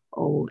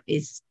or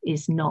is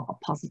not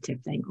a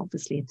positive thing,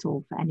 obviously, at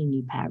all for any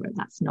new parent.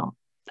 That's not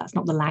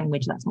the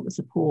language, that's not the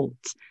support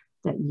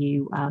that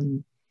you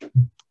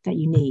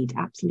need.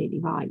 Absolutely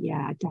right.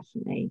 Yeah,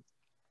 definitely.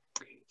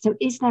 So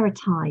is there a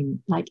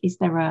time, like, is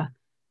there a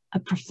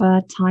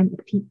preferred time,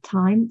 a peak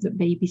time that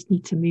babies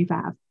need to move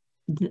out of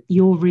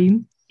your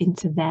room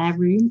into their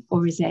room,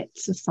 or is it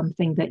just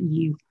something that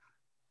you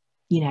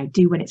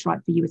do when it's right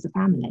for you as a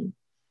family?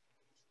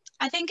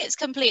 I think it's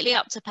completely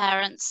up to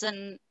parents,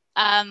 and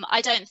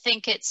I don't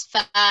think it's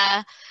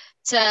fair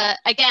to,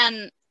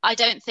 again, I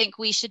don't think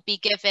we should be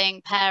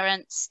giving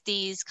parents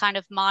these kind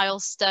of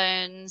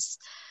milestones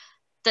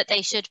that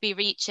they should be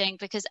reaching,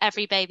 because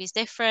every baby's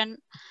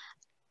different.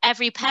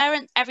 Every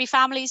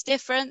family is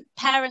different.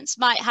 Parents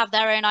might have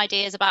their own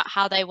ideas about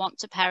how they want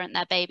to parent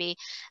their baby,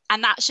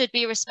 and that should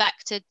be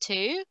respected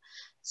too.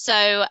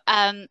 So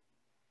I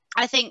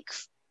think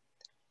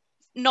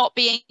not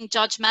being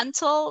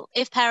judgmental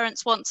if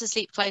parents want to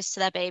sleep close to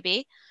their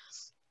baby.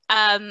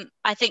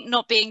 I think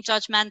not being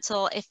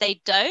judgmental if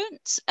they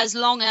don't, as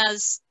long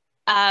as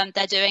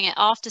they're doing it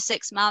after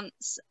 6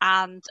 months,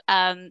 and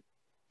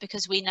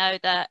because we know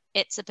that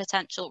it's a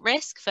potential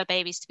risk for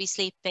babies to be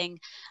sleeping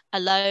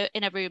alone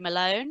in a room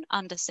alone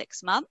under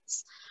 6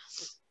 months.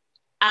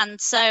 And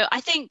so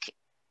I think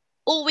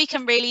all we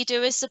can really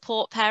do is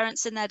support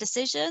parents in their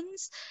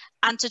decisions,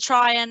 and to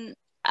try and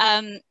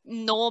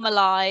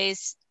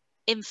normalize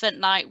infant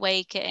night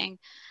waking,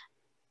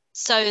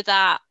 so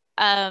that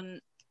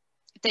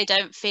they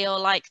don't feel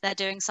like they're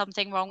doing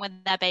something wrong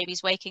when their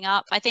baby's waking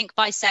up. I think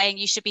by saying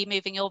you should be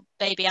moving your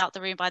baby out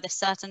the room by this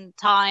certain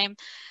time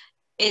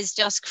is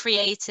just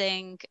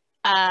creating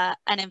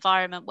an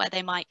environment where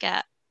they might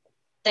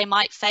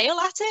fail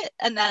at it,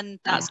 and then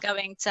that's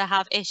going to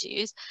have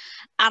issues.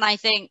 And I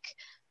think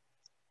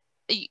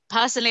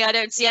personally, I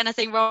don't see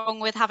anything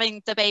wrong with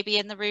having the baby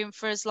in the room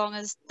for as long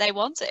as they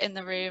want it in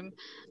the room.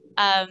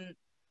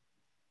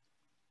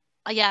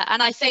 Yeah,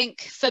 and I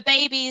think for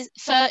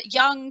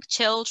young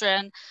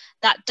children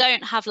that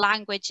don't have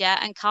language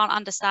yet and can't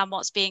understand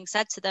what's being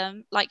said to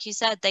them, like you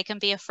said, they can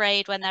be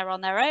afraid when they're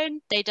on their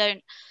own. They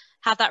don't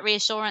have that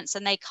reassurance,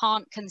 and they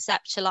can't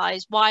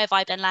conceptualize, why have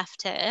I been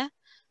left here?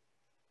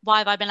 Why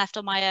have I been left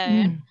on my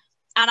own?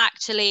 And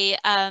actually,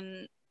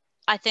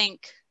 I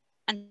think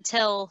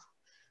until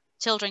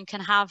children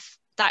can have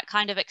that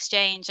kind of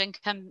exchange and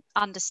can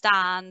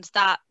understand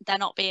that they're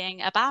not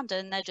being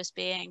abandoned, they're just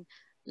being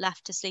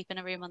left to sleep in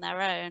a room on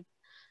their own,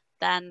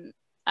 then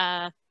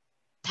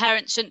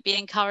parents shouldn't be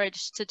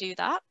encouraged to do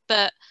that.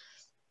 But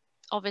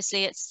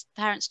obviously it's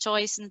parents'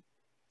 choice, and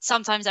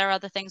sometimes there are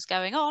other things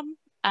going on,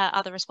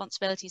 other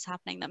responsibilities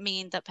happening, that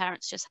mean that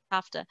parents just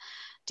have to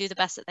do the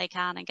best that they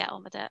can and get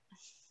on with it.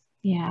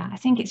 Yeah, I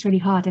think it's really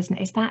hard, isn't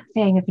it? It's that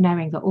thing of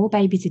knowing that all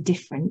babies are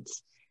different,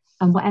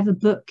 and whatever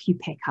book you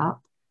pick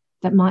up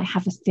that might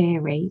have a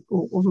theory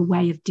or a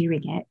way of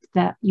doing it,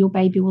 that your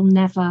baby will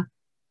never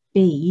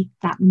be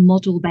that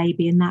model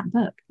baby in that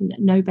book.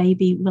 No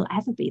baby will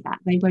ever be that.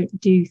 They won't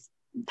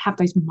have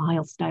those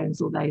milestones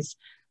or those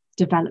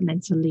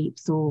developmental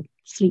leaps or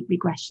sleep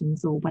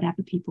regressions or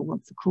whatever people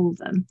want to call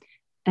them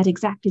at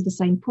exactly the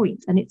same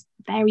point. And it's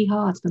very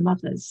hard for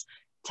mothers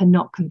to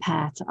not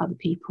compare to other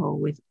people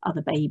with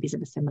other babies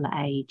of a similar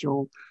age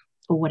or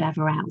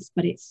whatever else.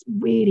 But it's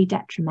really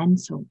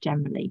detrimental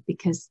generally,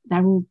 because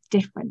they're all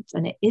different,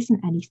 and it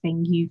isn't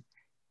anything you've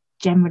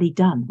generally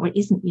done, or it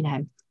isn't,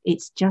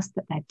 it's just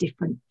that they're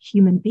different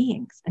human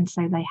beings, and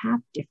so they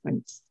have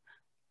different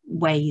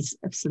ways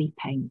of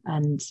sleeping,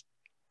 and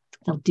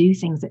they'll do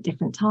things at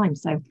different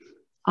times. So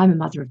I'm a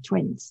mother of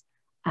twins,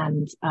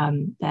 and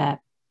they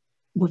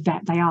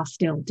are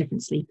still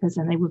different sleepers,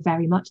 and they were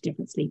very much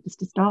different sleepers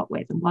to start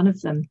with. And one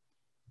of them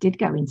did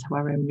go into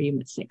her own room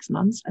at 6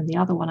 months, and the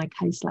other one I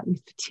co-slept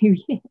with for 2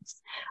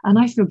 years. And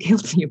I feel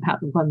guilty about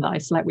the one that I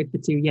slept with for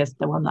 2 years,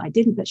 the one that I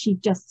didn't, but she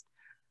just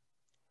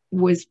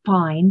was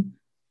fine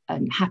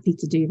and happy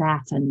to do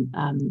that. And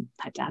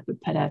her dad would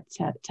put her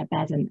to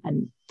bed,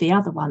 and the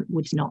other one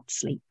would not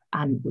sleep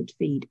and would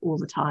feed all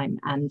the time,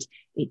 and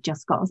it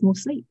just got us more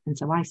sleep. And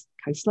so I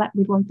co-slept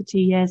with one for 2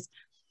 years,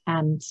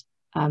 and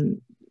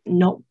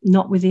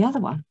not with the other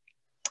one,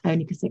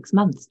 only for 6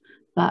 months.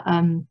 But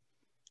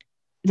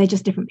they're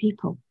just different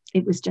people.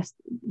 It was just,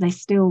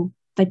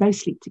 they both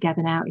sleep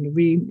together now in a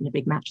room, in a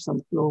big mattress on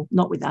the floor,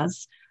 not with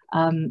us,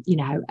 and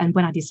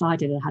when I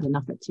decided I had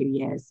enough at 2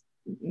 years,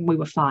 we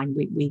were fine.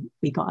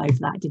 We got over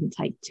that. It didn't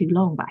take too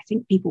long. But I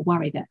think people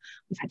worry that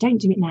if I don't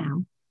do it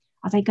now,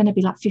 are they going to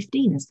be like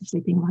 15 and still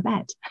sleeping in my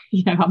bed?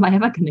 Am I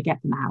ever going to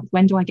get them out?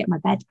 When do I get my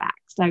bed back?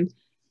 So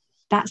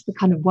that's the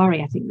kind of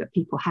worry I think that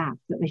people have,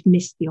 that they've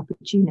missed the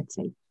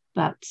opportunity.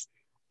 But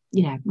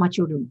my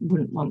children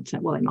wouldn't want to.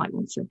 Well, they might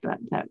want to, but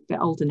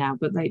they're older now.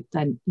 But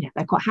they're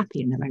quite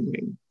happy in their own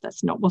room.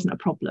 Wasn't a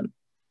problem.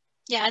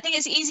 Yeah, I think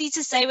it's easy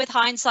to say with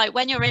hindsight.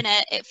 When you're in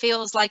it, it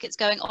feels like it's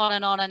going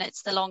on, and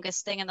it's the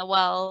longest thing in the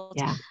world.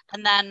 Yeah.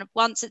 And then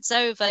once it's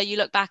over, you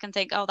look back and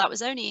think, oh, that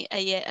was only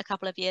a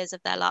couple of years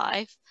of their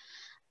life.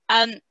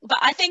 But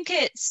I think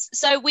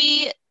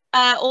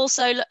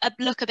also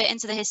look a bit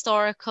into the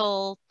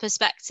historical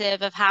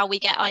perspective of how we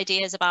get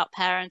ideas about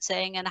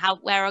parenting and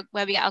where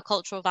we get our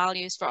cultural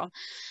values from.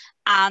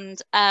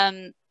 And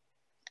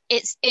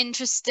it's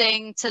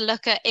interesting to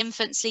look at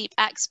infant sleep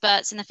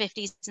experts in the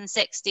 50s and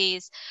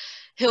 60s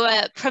who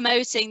are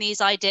promoting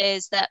these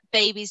ideas that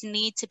babies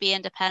need to be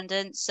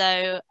independent.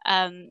 So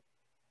I'm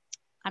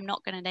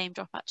not going to name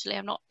drop, actually.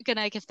 I'm not going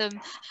to give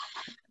them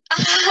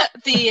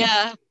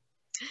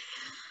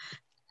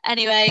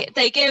anyway,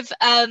 they give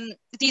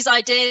these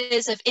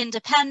ideas of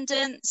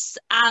independence,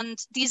 and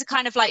these are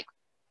kind of like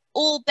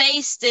all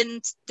based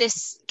in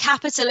this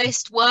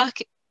capitalist work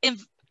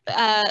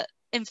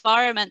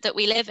environment that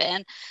we live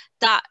in,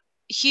 that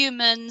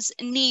humans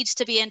need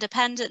to be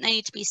independent, they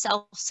need to be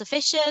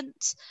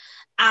self-sufficient,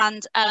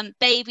 and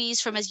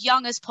babies from as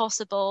young as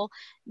possible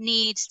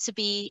need to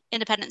be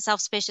independent,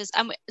 self-sufficient,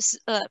 and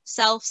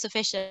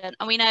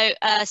and we know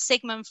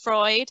Sigmund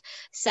Freud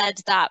said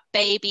that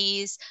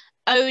babies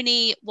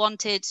only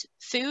wanted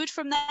food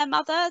from their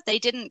mother. They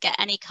didn't get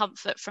any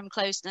comfort from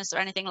closeness or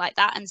anything like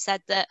that, and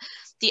said that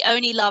the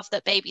only love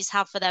that babies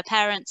have for their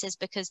parents is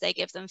because they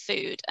give them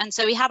food. And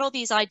so we had all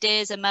these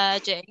ideas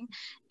emerging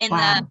in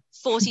the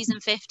 40s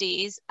and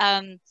 50s,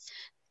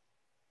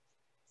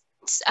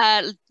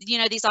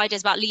 these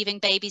ideas about leaving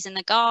babies in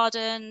the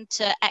garden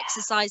to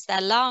exercise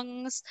their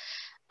lungs,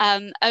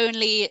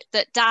 only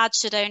that dads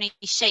should only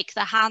shake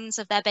the hands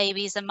of their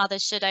babies and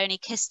mothers should only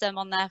kiss them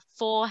on their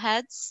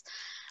foreheads.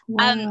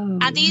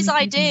 And these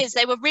ideas,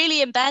 they were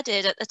really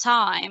embedded at the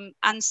time,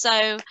 and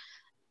so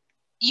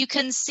you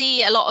can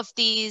see a lot of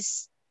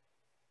these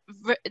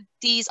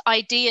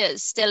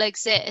ideas still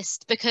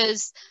exist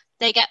because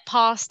they get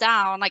passed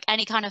down like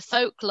any kind of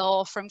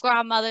folklore, from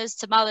grandmothers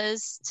to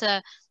mothers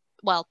to,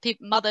 well,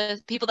 people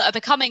that are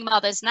becoming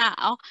mothers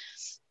now.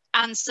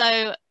 And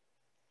so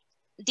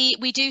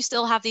we do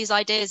still have these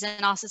ideas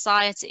in our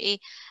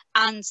society,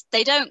 and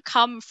they don't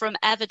come from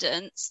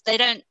evidence.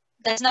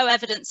 There's no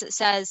evidence that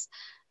says,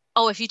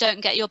 oh, if you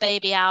don't get your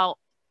baby out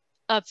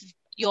of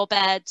your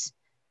bed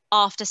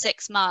after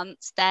 6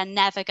 months, they're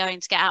never going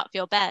to get out of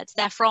your bed.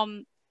 They're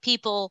from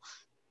people,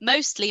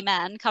 mostly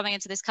men, coming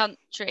into this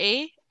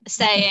country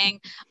saying,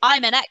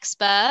 I'm an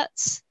expert,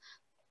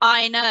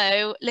 I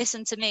know,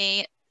 listen to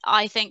me,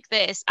 I think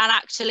this. And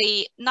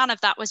actually none of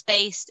that was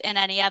based in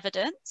any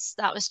evidence.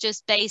 That was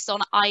just based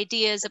on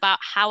ideas about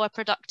how a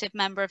productive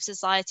member of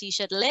society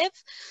should live,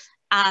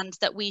 and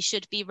that we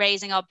should be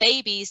raising our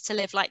babies to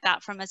live like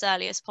that from as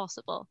early as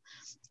possible.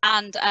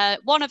 And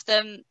one of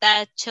them,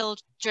 their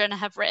children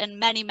have written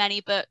many,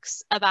 many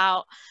books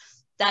about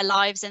their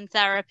lives in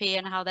therapy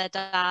and how their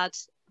dad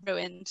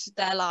ruined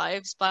their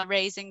lives by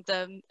raising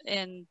them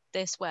in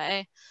this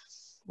way.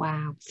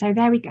 Wow. So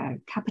there we go.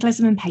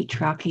 Capitalism and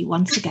patriarchy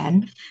once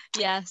again.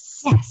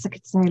 Yes. Yes, I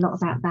could say a lot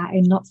about that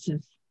in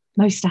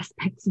most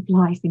aspects of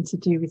life, and to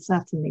do with,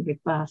 certainly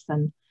with birth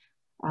and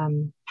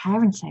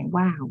parenting.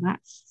 Wow,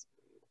 that's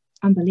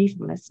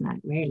unbelievable, isn't it,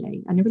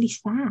 really? And really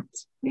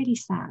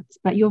sad.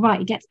 But you're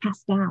right, it gets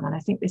passed down. And I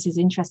think this is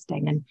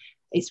interesting. And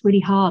it's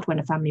really hard when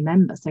a family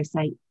member, so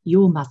say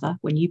your mother,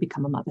 when you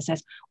become a mother,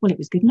 says, well, it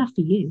was good enough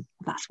for you.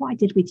 That's what I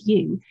did with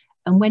you.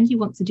 And when you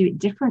want to do it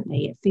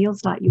differently, it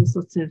feels like you're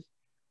sort of,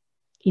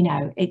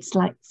 it's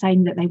like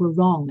saying that they were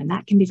wrong. And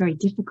that can be very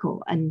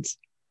difficult. And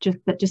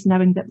just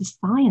knowing that the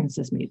science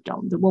has moved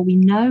on, that what we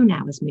know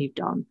now has moved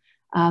on.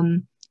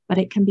 But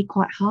it can be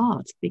quite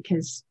hard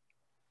because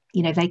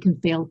they can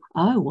feel,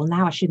 oh, well,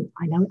 now I shouldn't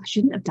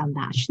have done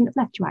that. I shouldn't have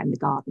left you out in the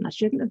garden. I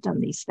shouldn't have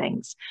done these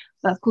things.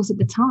 But of course, at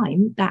the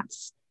time,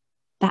 that's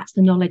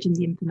the knowledge and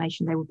the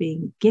information they were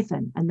being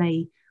given. And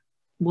they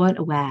weren't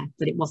aware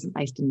that it wasn't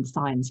based in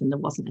science and there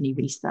wasn't any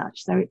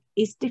research. So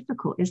it's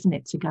difficult, isn't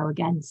it, to go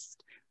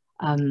against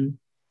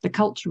the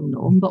cultural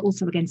norm, but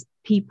also against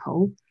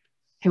people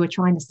who are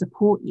trying to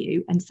support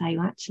you and say,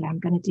 well, actually, I'm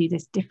going to do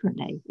this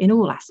differently in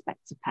all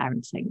aspects of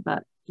parenting.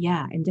 But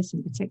yeah, in this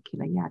in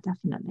particular, yeah,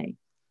 definitely.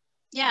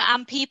 Yeah,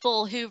 and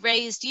people who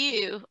raised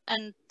you,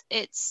 and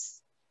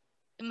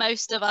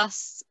most of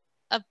us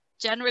are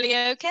generally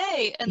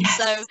okay. And yes.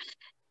 So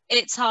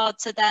it's hard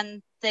to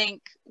then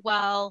think,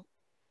 well,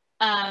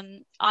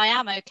 I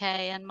am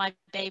okay and my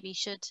baby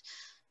should,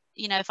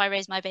 if I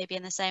raise my baby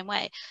in the same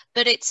way.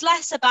 But it's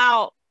less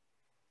about,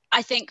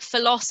 I think,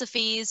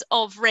 philosophies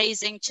of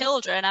raising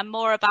children and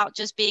more about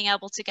just being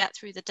able to get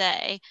through the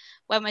day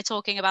when we're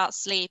talking about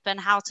sleep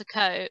and how to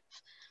cope.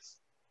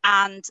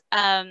 And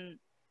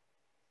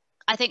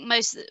I think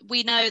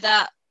we know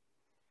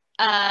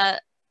that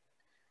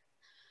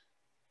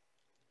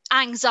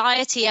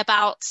anxiety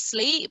about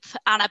sleep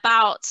and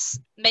about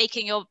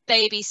making your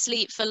baby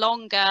sleep for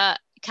longer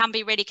can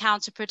be really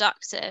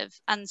counterproductive.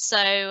 And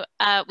so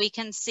we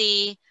can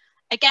see,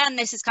 again,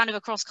 this is kind of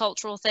a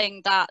cross-cultural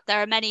thing, that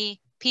there are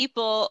many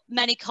people,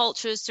 many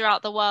cultures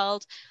throughout the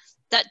world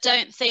that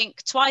don't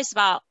think twice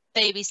about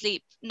baby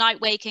sleep.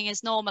 Night waking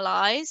is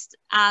normalized,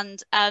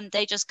 and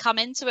they just come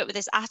into it with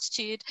this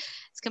attitude,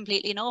 it's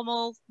completely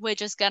normal, we're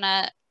just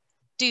gonna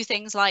do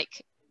things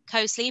like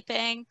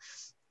co-sleeping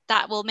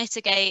that will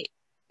mitigate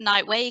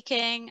night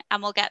waking,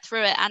 and we'll get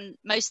through it. And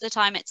most of the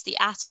time it's the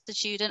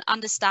attitude and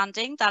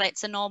understanding that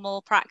it's a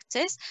normal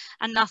practice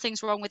and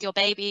nothing's wrong with your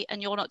baby,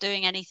 and you're not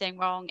doing anything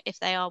wrong if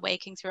they are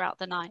waking throughout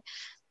the night.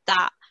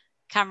 That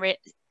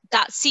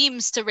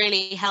seems to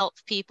really help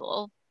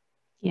people.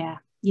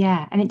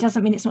 Yeah, and it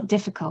doesn't mean it's not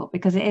difficult,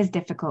 because it is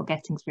difficult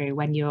getting through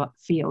when you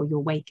feel you're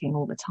waking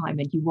all the time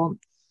and you want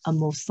a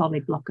more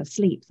solid block of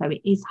sleep. So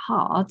it is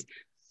hard,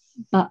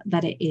 but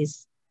that it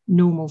is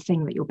normal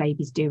thing that your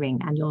baby's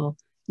doing, and you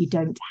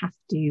don't have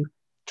to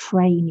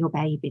train your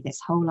baby.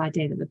 This whole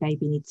idea that the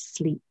baby needs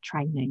sleep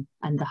training,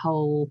 and the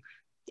whole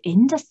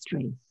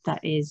industry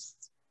that is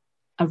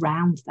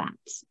around that,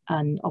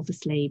 and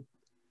obviously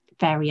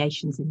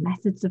variations in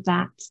methods of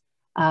that.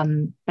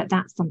 But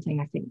that's something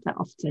I think that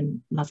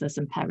often mothers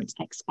and parents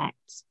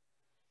expect,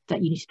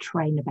 that you need to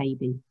train a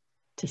baby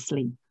to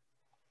sleep.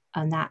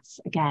 And that's,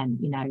 again,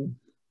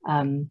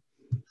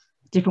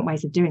 different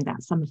ways of doing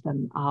that. Some of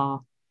them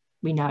are,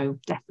 we know,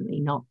 definitely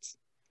not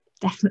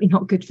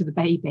good for the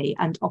baby,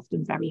 and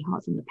often very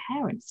hard on the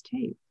parents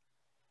too.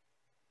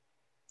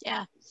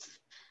 Yeah,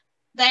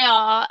 they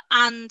are.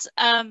 And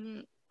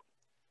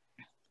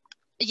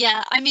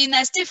yeah, I mean,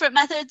 there's different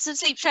methods of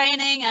sleep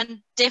training and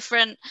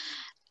different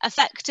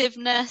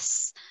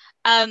effectiveness,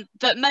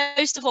 but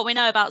most of what we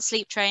know about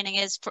sleep training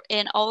is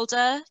in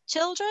older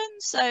children,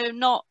 so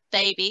not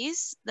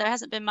babies. There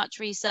hasn't been much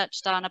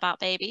research done about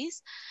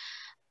babies,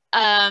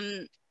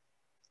 and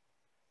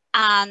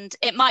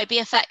it might be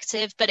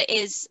effective, but it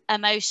is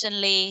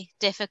emotionally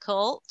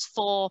difficult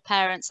for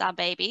parents and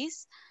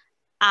babies,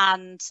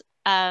 and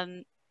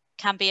can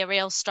be a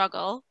real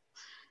struggle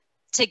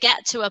to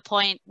get to a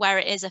point where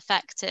it is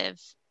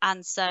effective.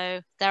 And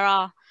so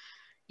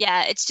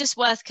it's just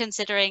worth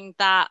considering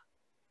that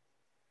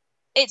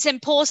it's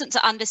important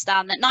to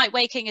understand that night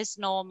waking is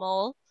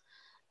normal.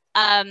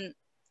 And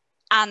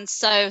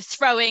so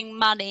throwing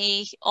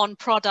money on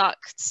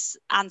products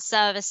and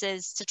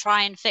services to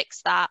try and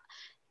fix that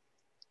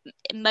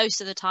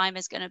most of the time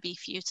is going to be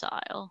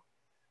futile.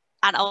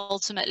 And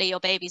ultimately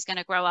your baby's going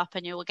to grow up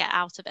and you will get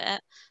out of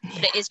it. Yeah.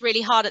 But it is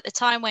really hard at the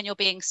time when you're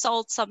being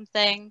sold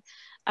something,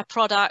 a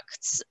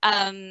product.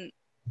 I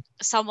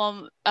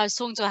was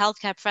talking to a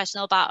healthcare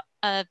professional about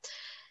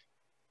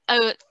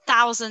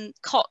 1,000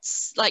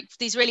 cots, like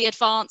these really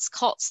advanced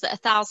cots that are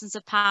thousands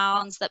of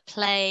pounds, that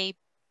play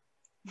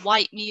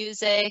white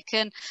music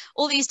and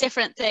all these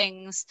different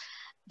things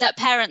that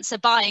parents are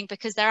buying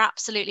because they're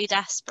absolutely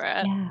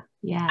desperate.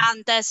 Yeah.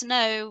 And there's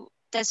no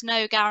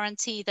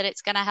guarantee that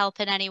it's going to help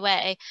in any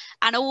way.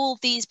 And all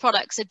these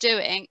products are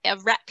doing are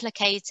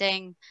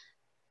replicating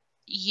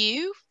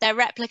they're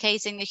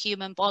replicating the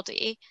human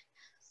body.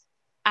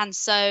 And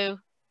so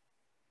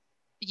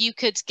you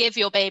could give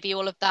your baby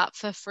all of that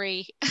for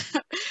free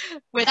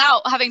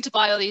without having to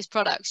buy all these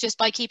products, just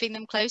by keeping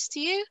them close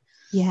to you.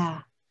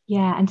 Yeah.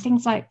 And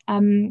things like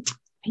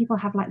people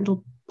have like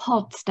little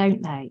pods,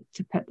 don't they,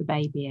 to put the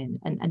baby in,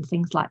 and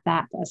things like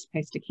that are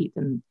supposed to keep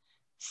them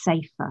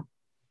safer.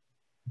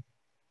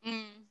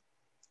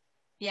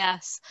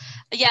 Yes.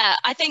 Yeah,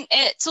 I think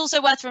it's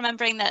also worth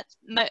remembering that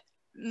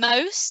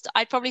most,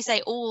 I'd probably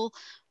say all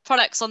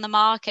products on the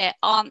market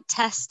aren't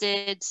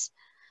tested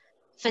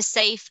for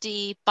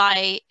safety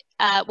by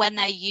when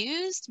they're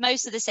used.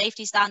 Most of the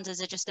safety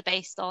standards are just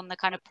based on the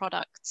kind of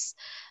products,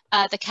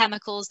 the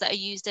chemicals that are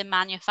used in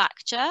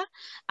manufacture,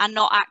 and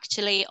not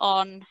actually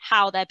on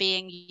how they're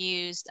being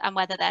used and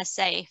whether they're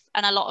safe.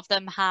 And a lot of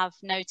them have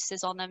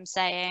notices on them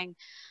saying,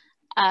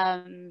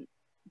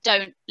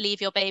 don't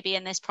leave your baby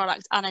in this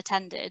product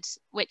unattended,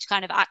 which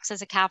kind of acts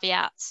as a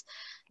caveat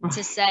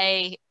to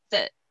say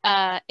that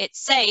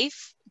it's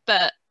safe,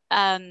 but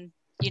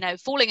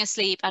falling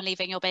asleep and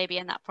leaving your baby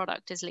in that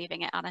product is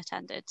leaving it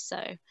unattended.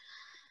 So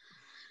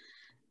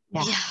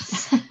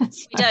yes,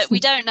 we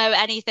don't know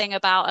anything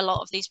about a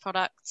lot of these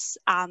products,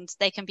 and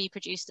they can be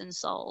produced and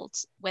sold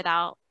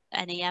without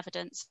any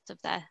evidence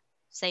of their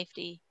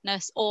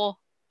safetyness or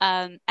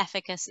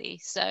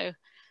efficacy. So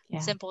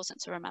it's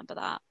important to remember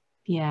that.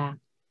 Yeah.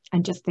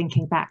 And just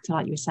thinking back to,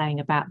 like you were saying,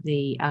 about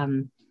the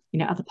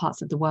other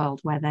parts of the world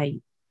where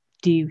they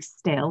do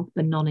still,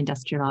 the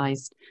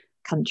non-industrialized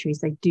countries,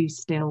 they do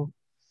still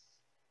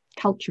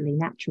culturally,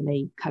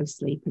 naturally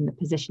co-sleep, and the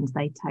positions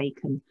they take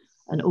and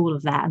all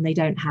of that, and they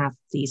don't have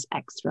these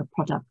extra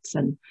products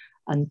and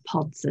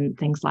pods and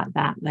things like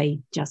that.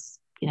 They just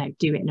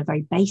do it in a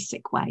very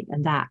basic way,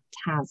 and that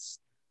has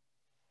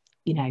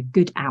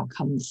good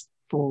outcomes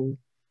for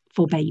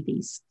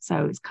babies.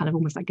 So it's kind of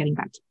almost like getting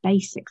back to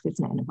basics,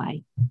 isn't it, in a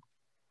way?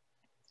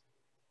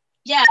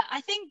 Yeah, I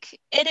think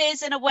it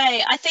is in a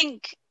way. I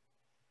think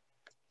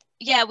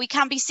we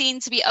can be seen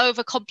to be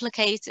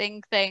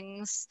overcomplicating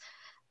things.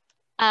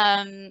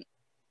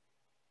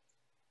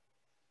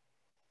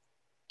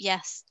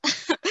 Yes.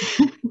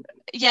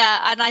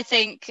 Yeah, and I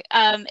think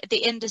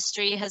the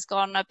industry has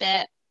gone a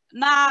bit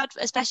mad,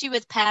 especially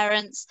with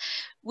parents.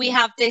 We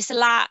have this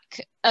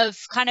lack of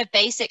kind of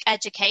basic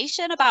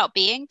education about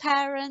being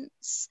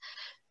parents.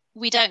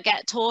 we don't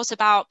get taught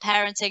about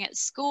parenting at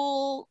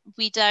school.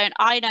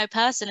 I know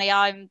personally,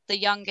 I'm the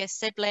youngest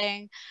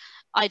sibling.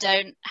 I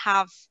didn't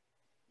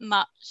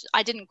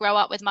grow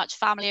up with much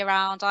family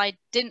around.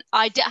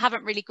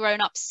 Haven't really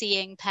grown up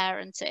seeing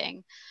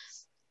parenting.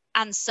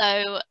 And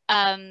so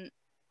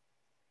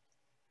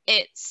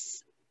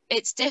it's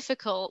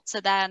difficult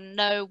to then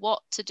know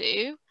what to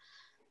do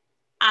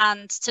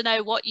and to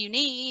know what you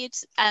need.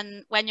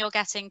 And when you're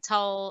getting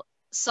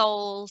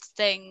sold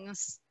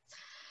things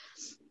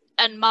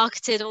and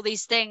marketed all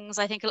these things,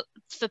 I think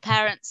for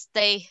parents,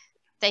 they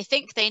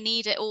think they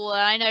need it all.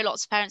 And I know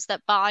lots of parents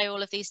that buy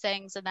all of these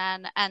things and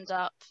then end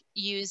up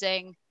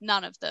using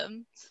none of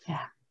them.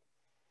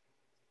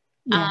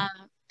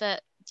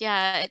 But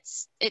yeah,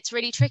 it's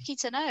really tricky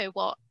to know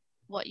what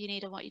you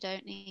need and what you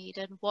don't need,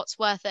 and what's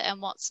worth it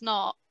and what's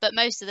not. But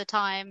most of the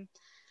time,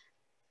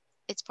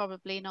 it's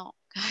probably not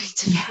going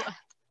to be worth it.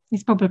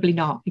 It's probably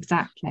not,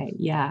 exactly.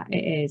 Yeah,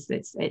 it is.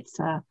 It's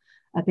a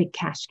big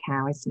cash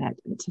cow, isn't it?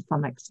 To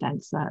some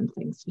extent, certain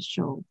things for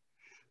sure.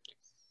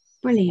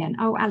 Brilliant.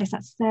 Oh, Alice,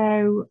 that's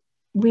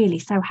really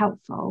so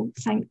helpful.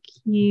 Thank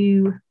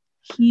you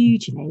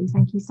hugely.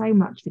 Thank you so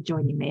much for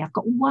joining me. I've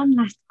got one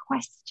last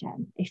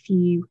question, if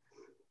you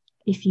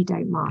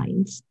don't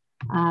mind,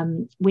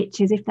 which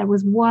is, if there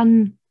was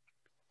one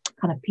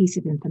kind of piece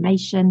of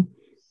information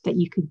that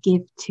you could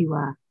give to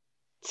a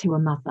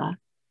mother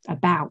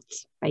about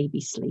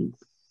baby sleep,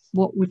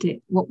 what would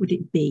it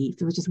be? If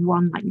there was just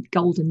one like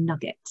golden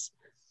nugget,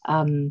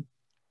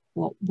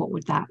 what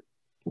would that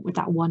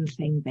one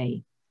thing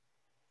be?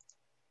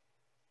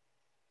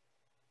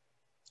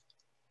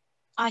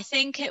 I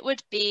think it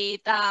would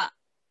be that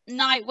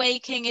night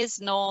waking is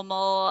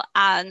normal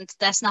and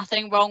there's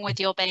nothing wrong with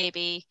your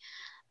baby,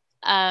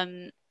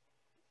 and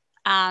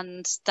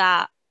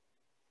that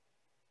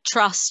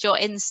trust your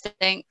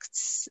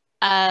instincts,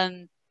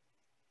 and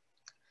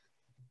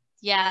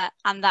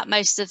that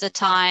most of the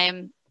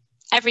time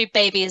every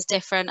baby is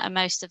different, and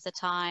most of the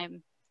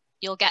time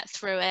you'll get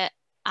through it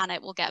and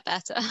it will get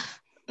better.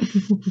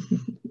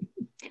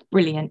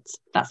 Brilliant.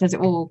 That says it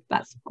all.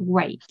 That's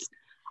great.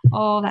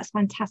 Oh, that's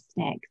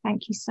fantastic.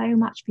 Thank you so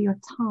much for your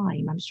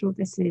time. I'm sure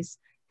this is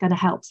going to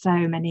help so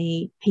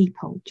many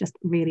people, just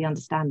really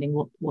understanding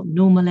what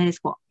normal is,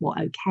 what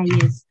okay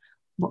is,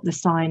 what the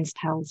science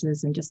tells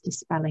us, and just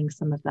dispelling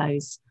some of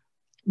those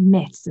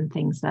myths and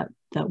things that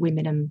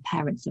women and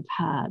parents have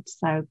heard.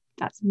 So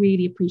that's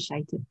really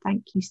appreciated.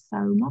 Thank you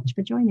so much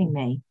for joining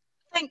me.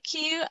 Thank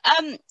you.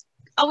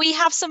 We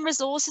have some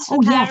resources for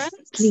parents.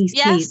 Yes,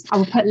 please. I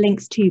will put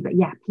links too, but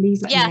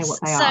please let me know what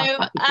they are.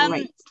 That'd be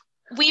great.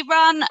 We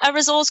run a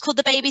resource called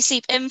the Baby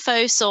Sleep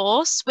Info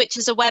Source, which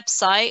is a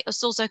website.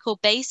 It's also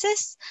called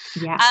BASIS.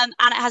 And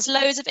it has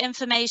loads of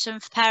information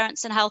for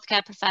parents and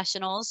healthcare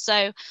professionals.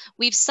 So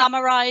we've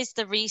summarized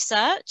the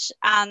research,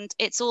 and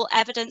it's all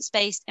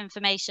evidence-based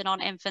information on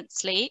infant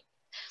sleep.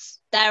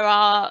 There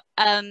are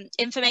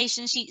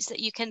information sheets that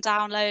you can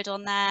download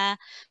on there.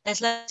 There's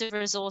loads of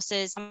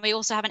resources. And we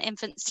also have an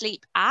infant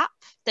sleep app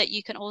that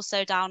you can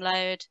also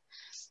download.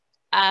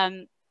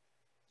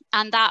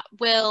 And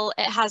it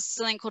has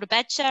something called a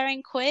bed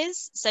sharing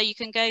quiz. So you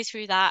can go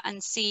through that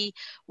and see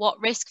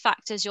what risk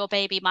factors your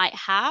baby might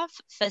have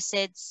for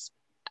SIDS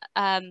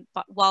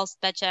whilst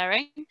bed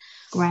sharing.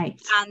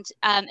 Great. And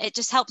it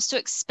just helps to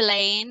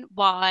explain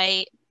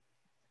why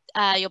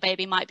your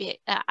baby might be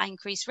at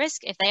increased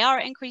risk, if they are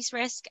at increased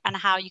risk, and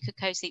how you could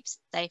co-sleep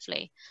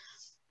safely.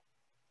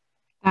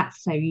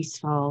 That's so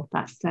useful.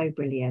 That's so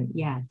brilliant.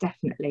 Yeah,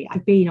 definitely.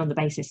 I've been on the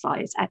BASIS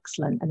site. It's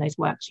excellent. And those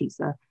worksheets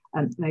are,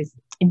 those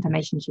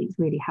information sheets,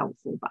 really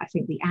helpful. But I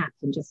think the app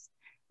and just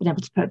being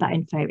able to put that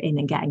info in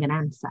and getting an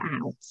answer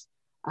out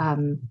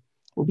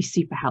will be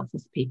super helpful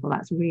for people.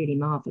 That's really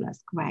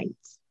marvellous. Great.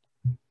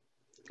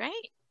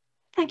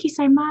 Thank you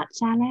so much,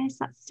 Alice.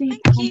 That's super.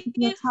 Thank you for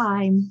your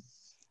time.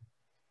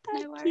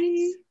 No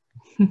worries.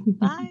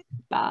 Bye.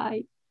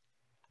 Bye.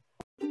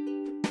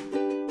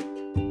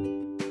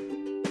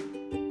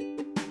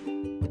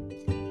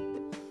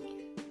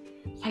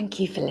 Thank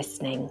you for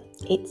listening.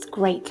 It's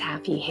great to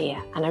have you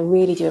here, and I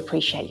really do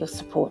appreciate your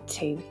support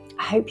too.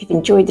 I hope you've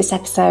enjoyed this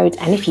episode,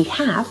 and if you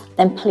have,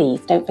 then please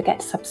don't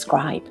forget to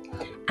subscribe.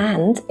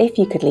 And if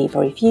you could leave a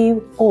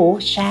review or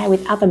share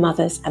with other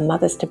mothers and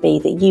mothers-to-be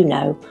that you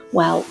know,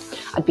 well,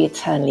 I'd be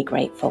eternally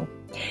grateful.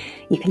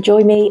 You can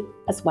join me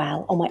as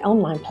well on my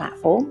online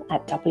platform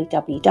at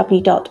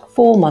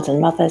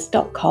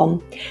www.formodernmothers.com,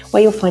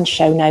 where you'll find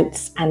show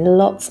notes and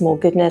lots more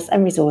goodness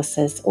and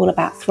resources all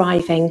about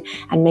thriving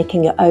and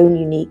making your own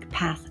unique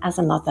path as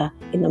a mother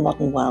in the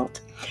modern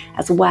world,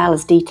 as well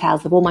as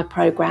details of all my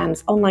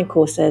programs, online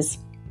courses,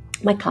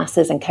 my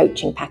classes and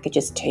coaching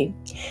packages too.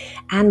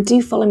 And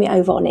do follow me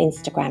over on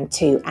Instagram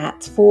too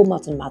at For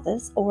Modern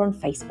Mothers, or on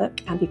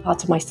Facebook, and be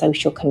part of my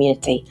social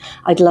community.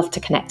 I'd love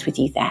to connect with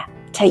you there.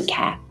 Take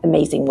care,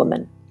 amazing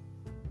woman.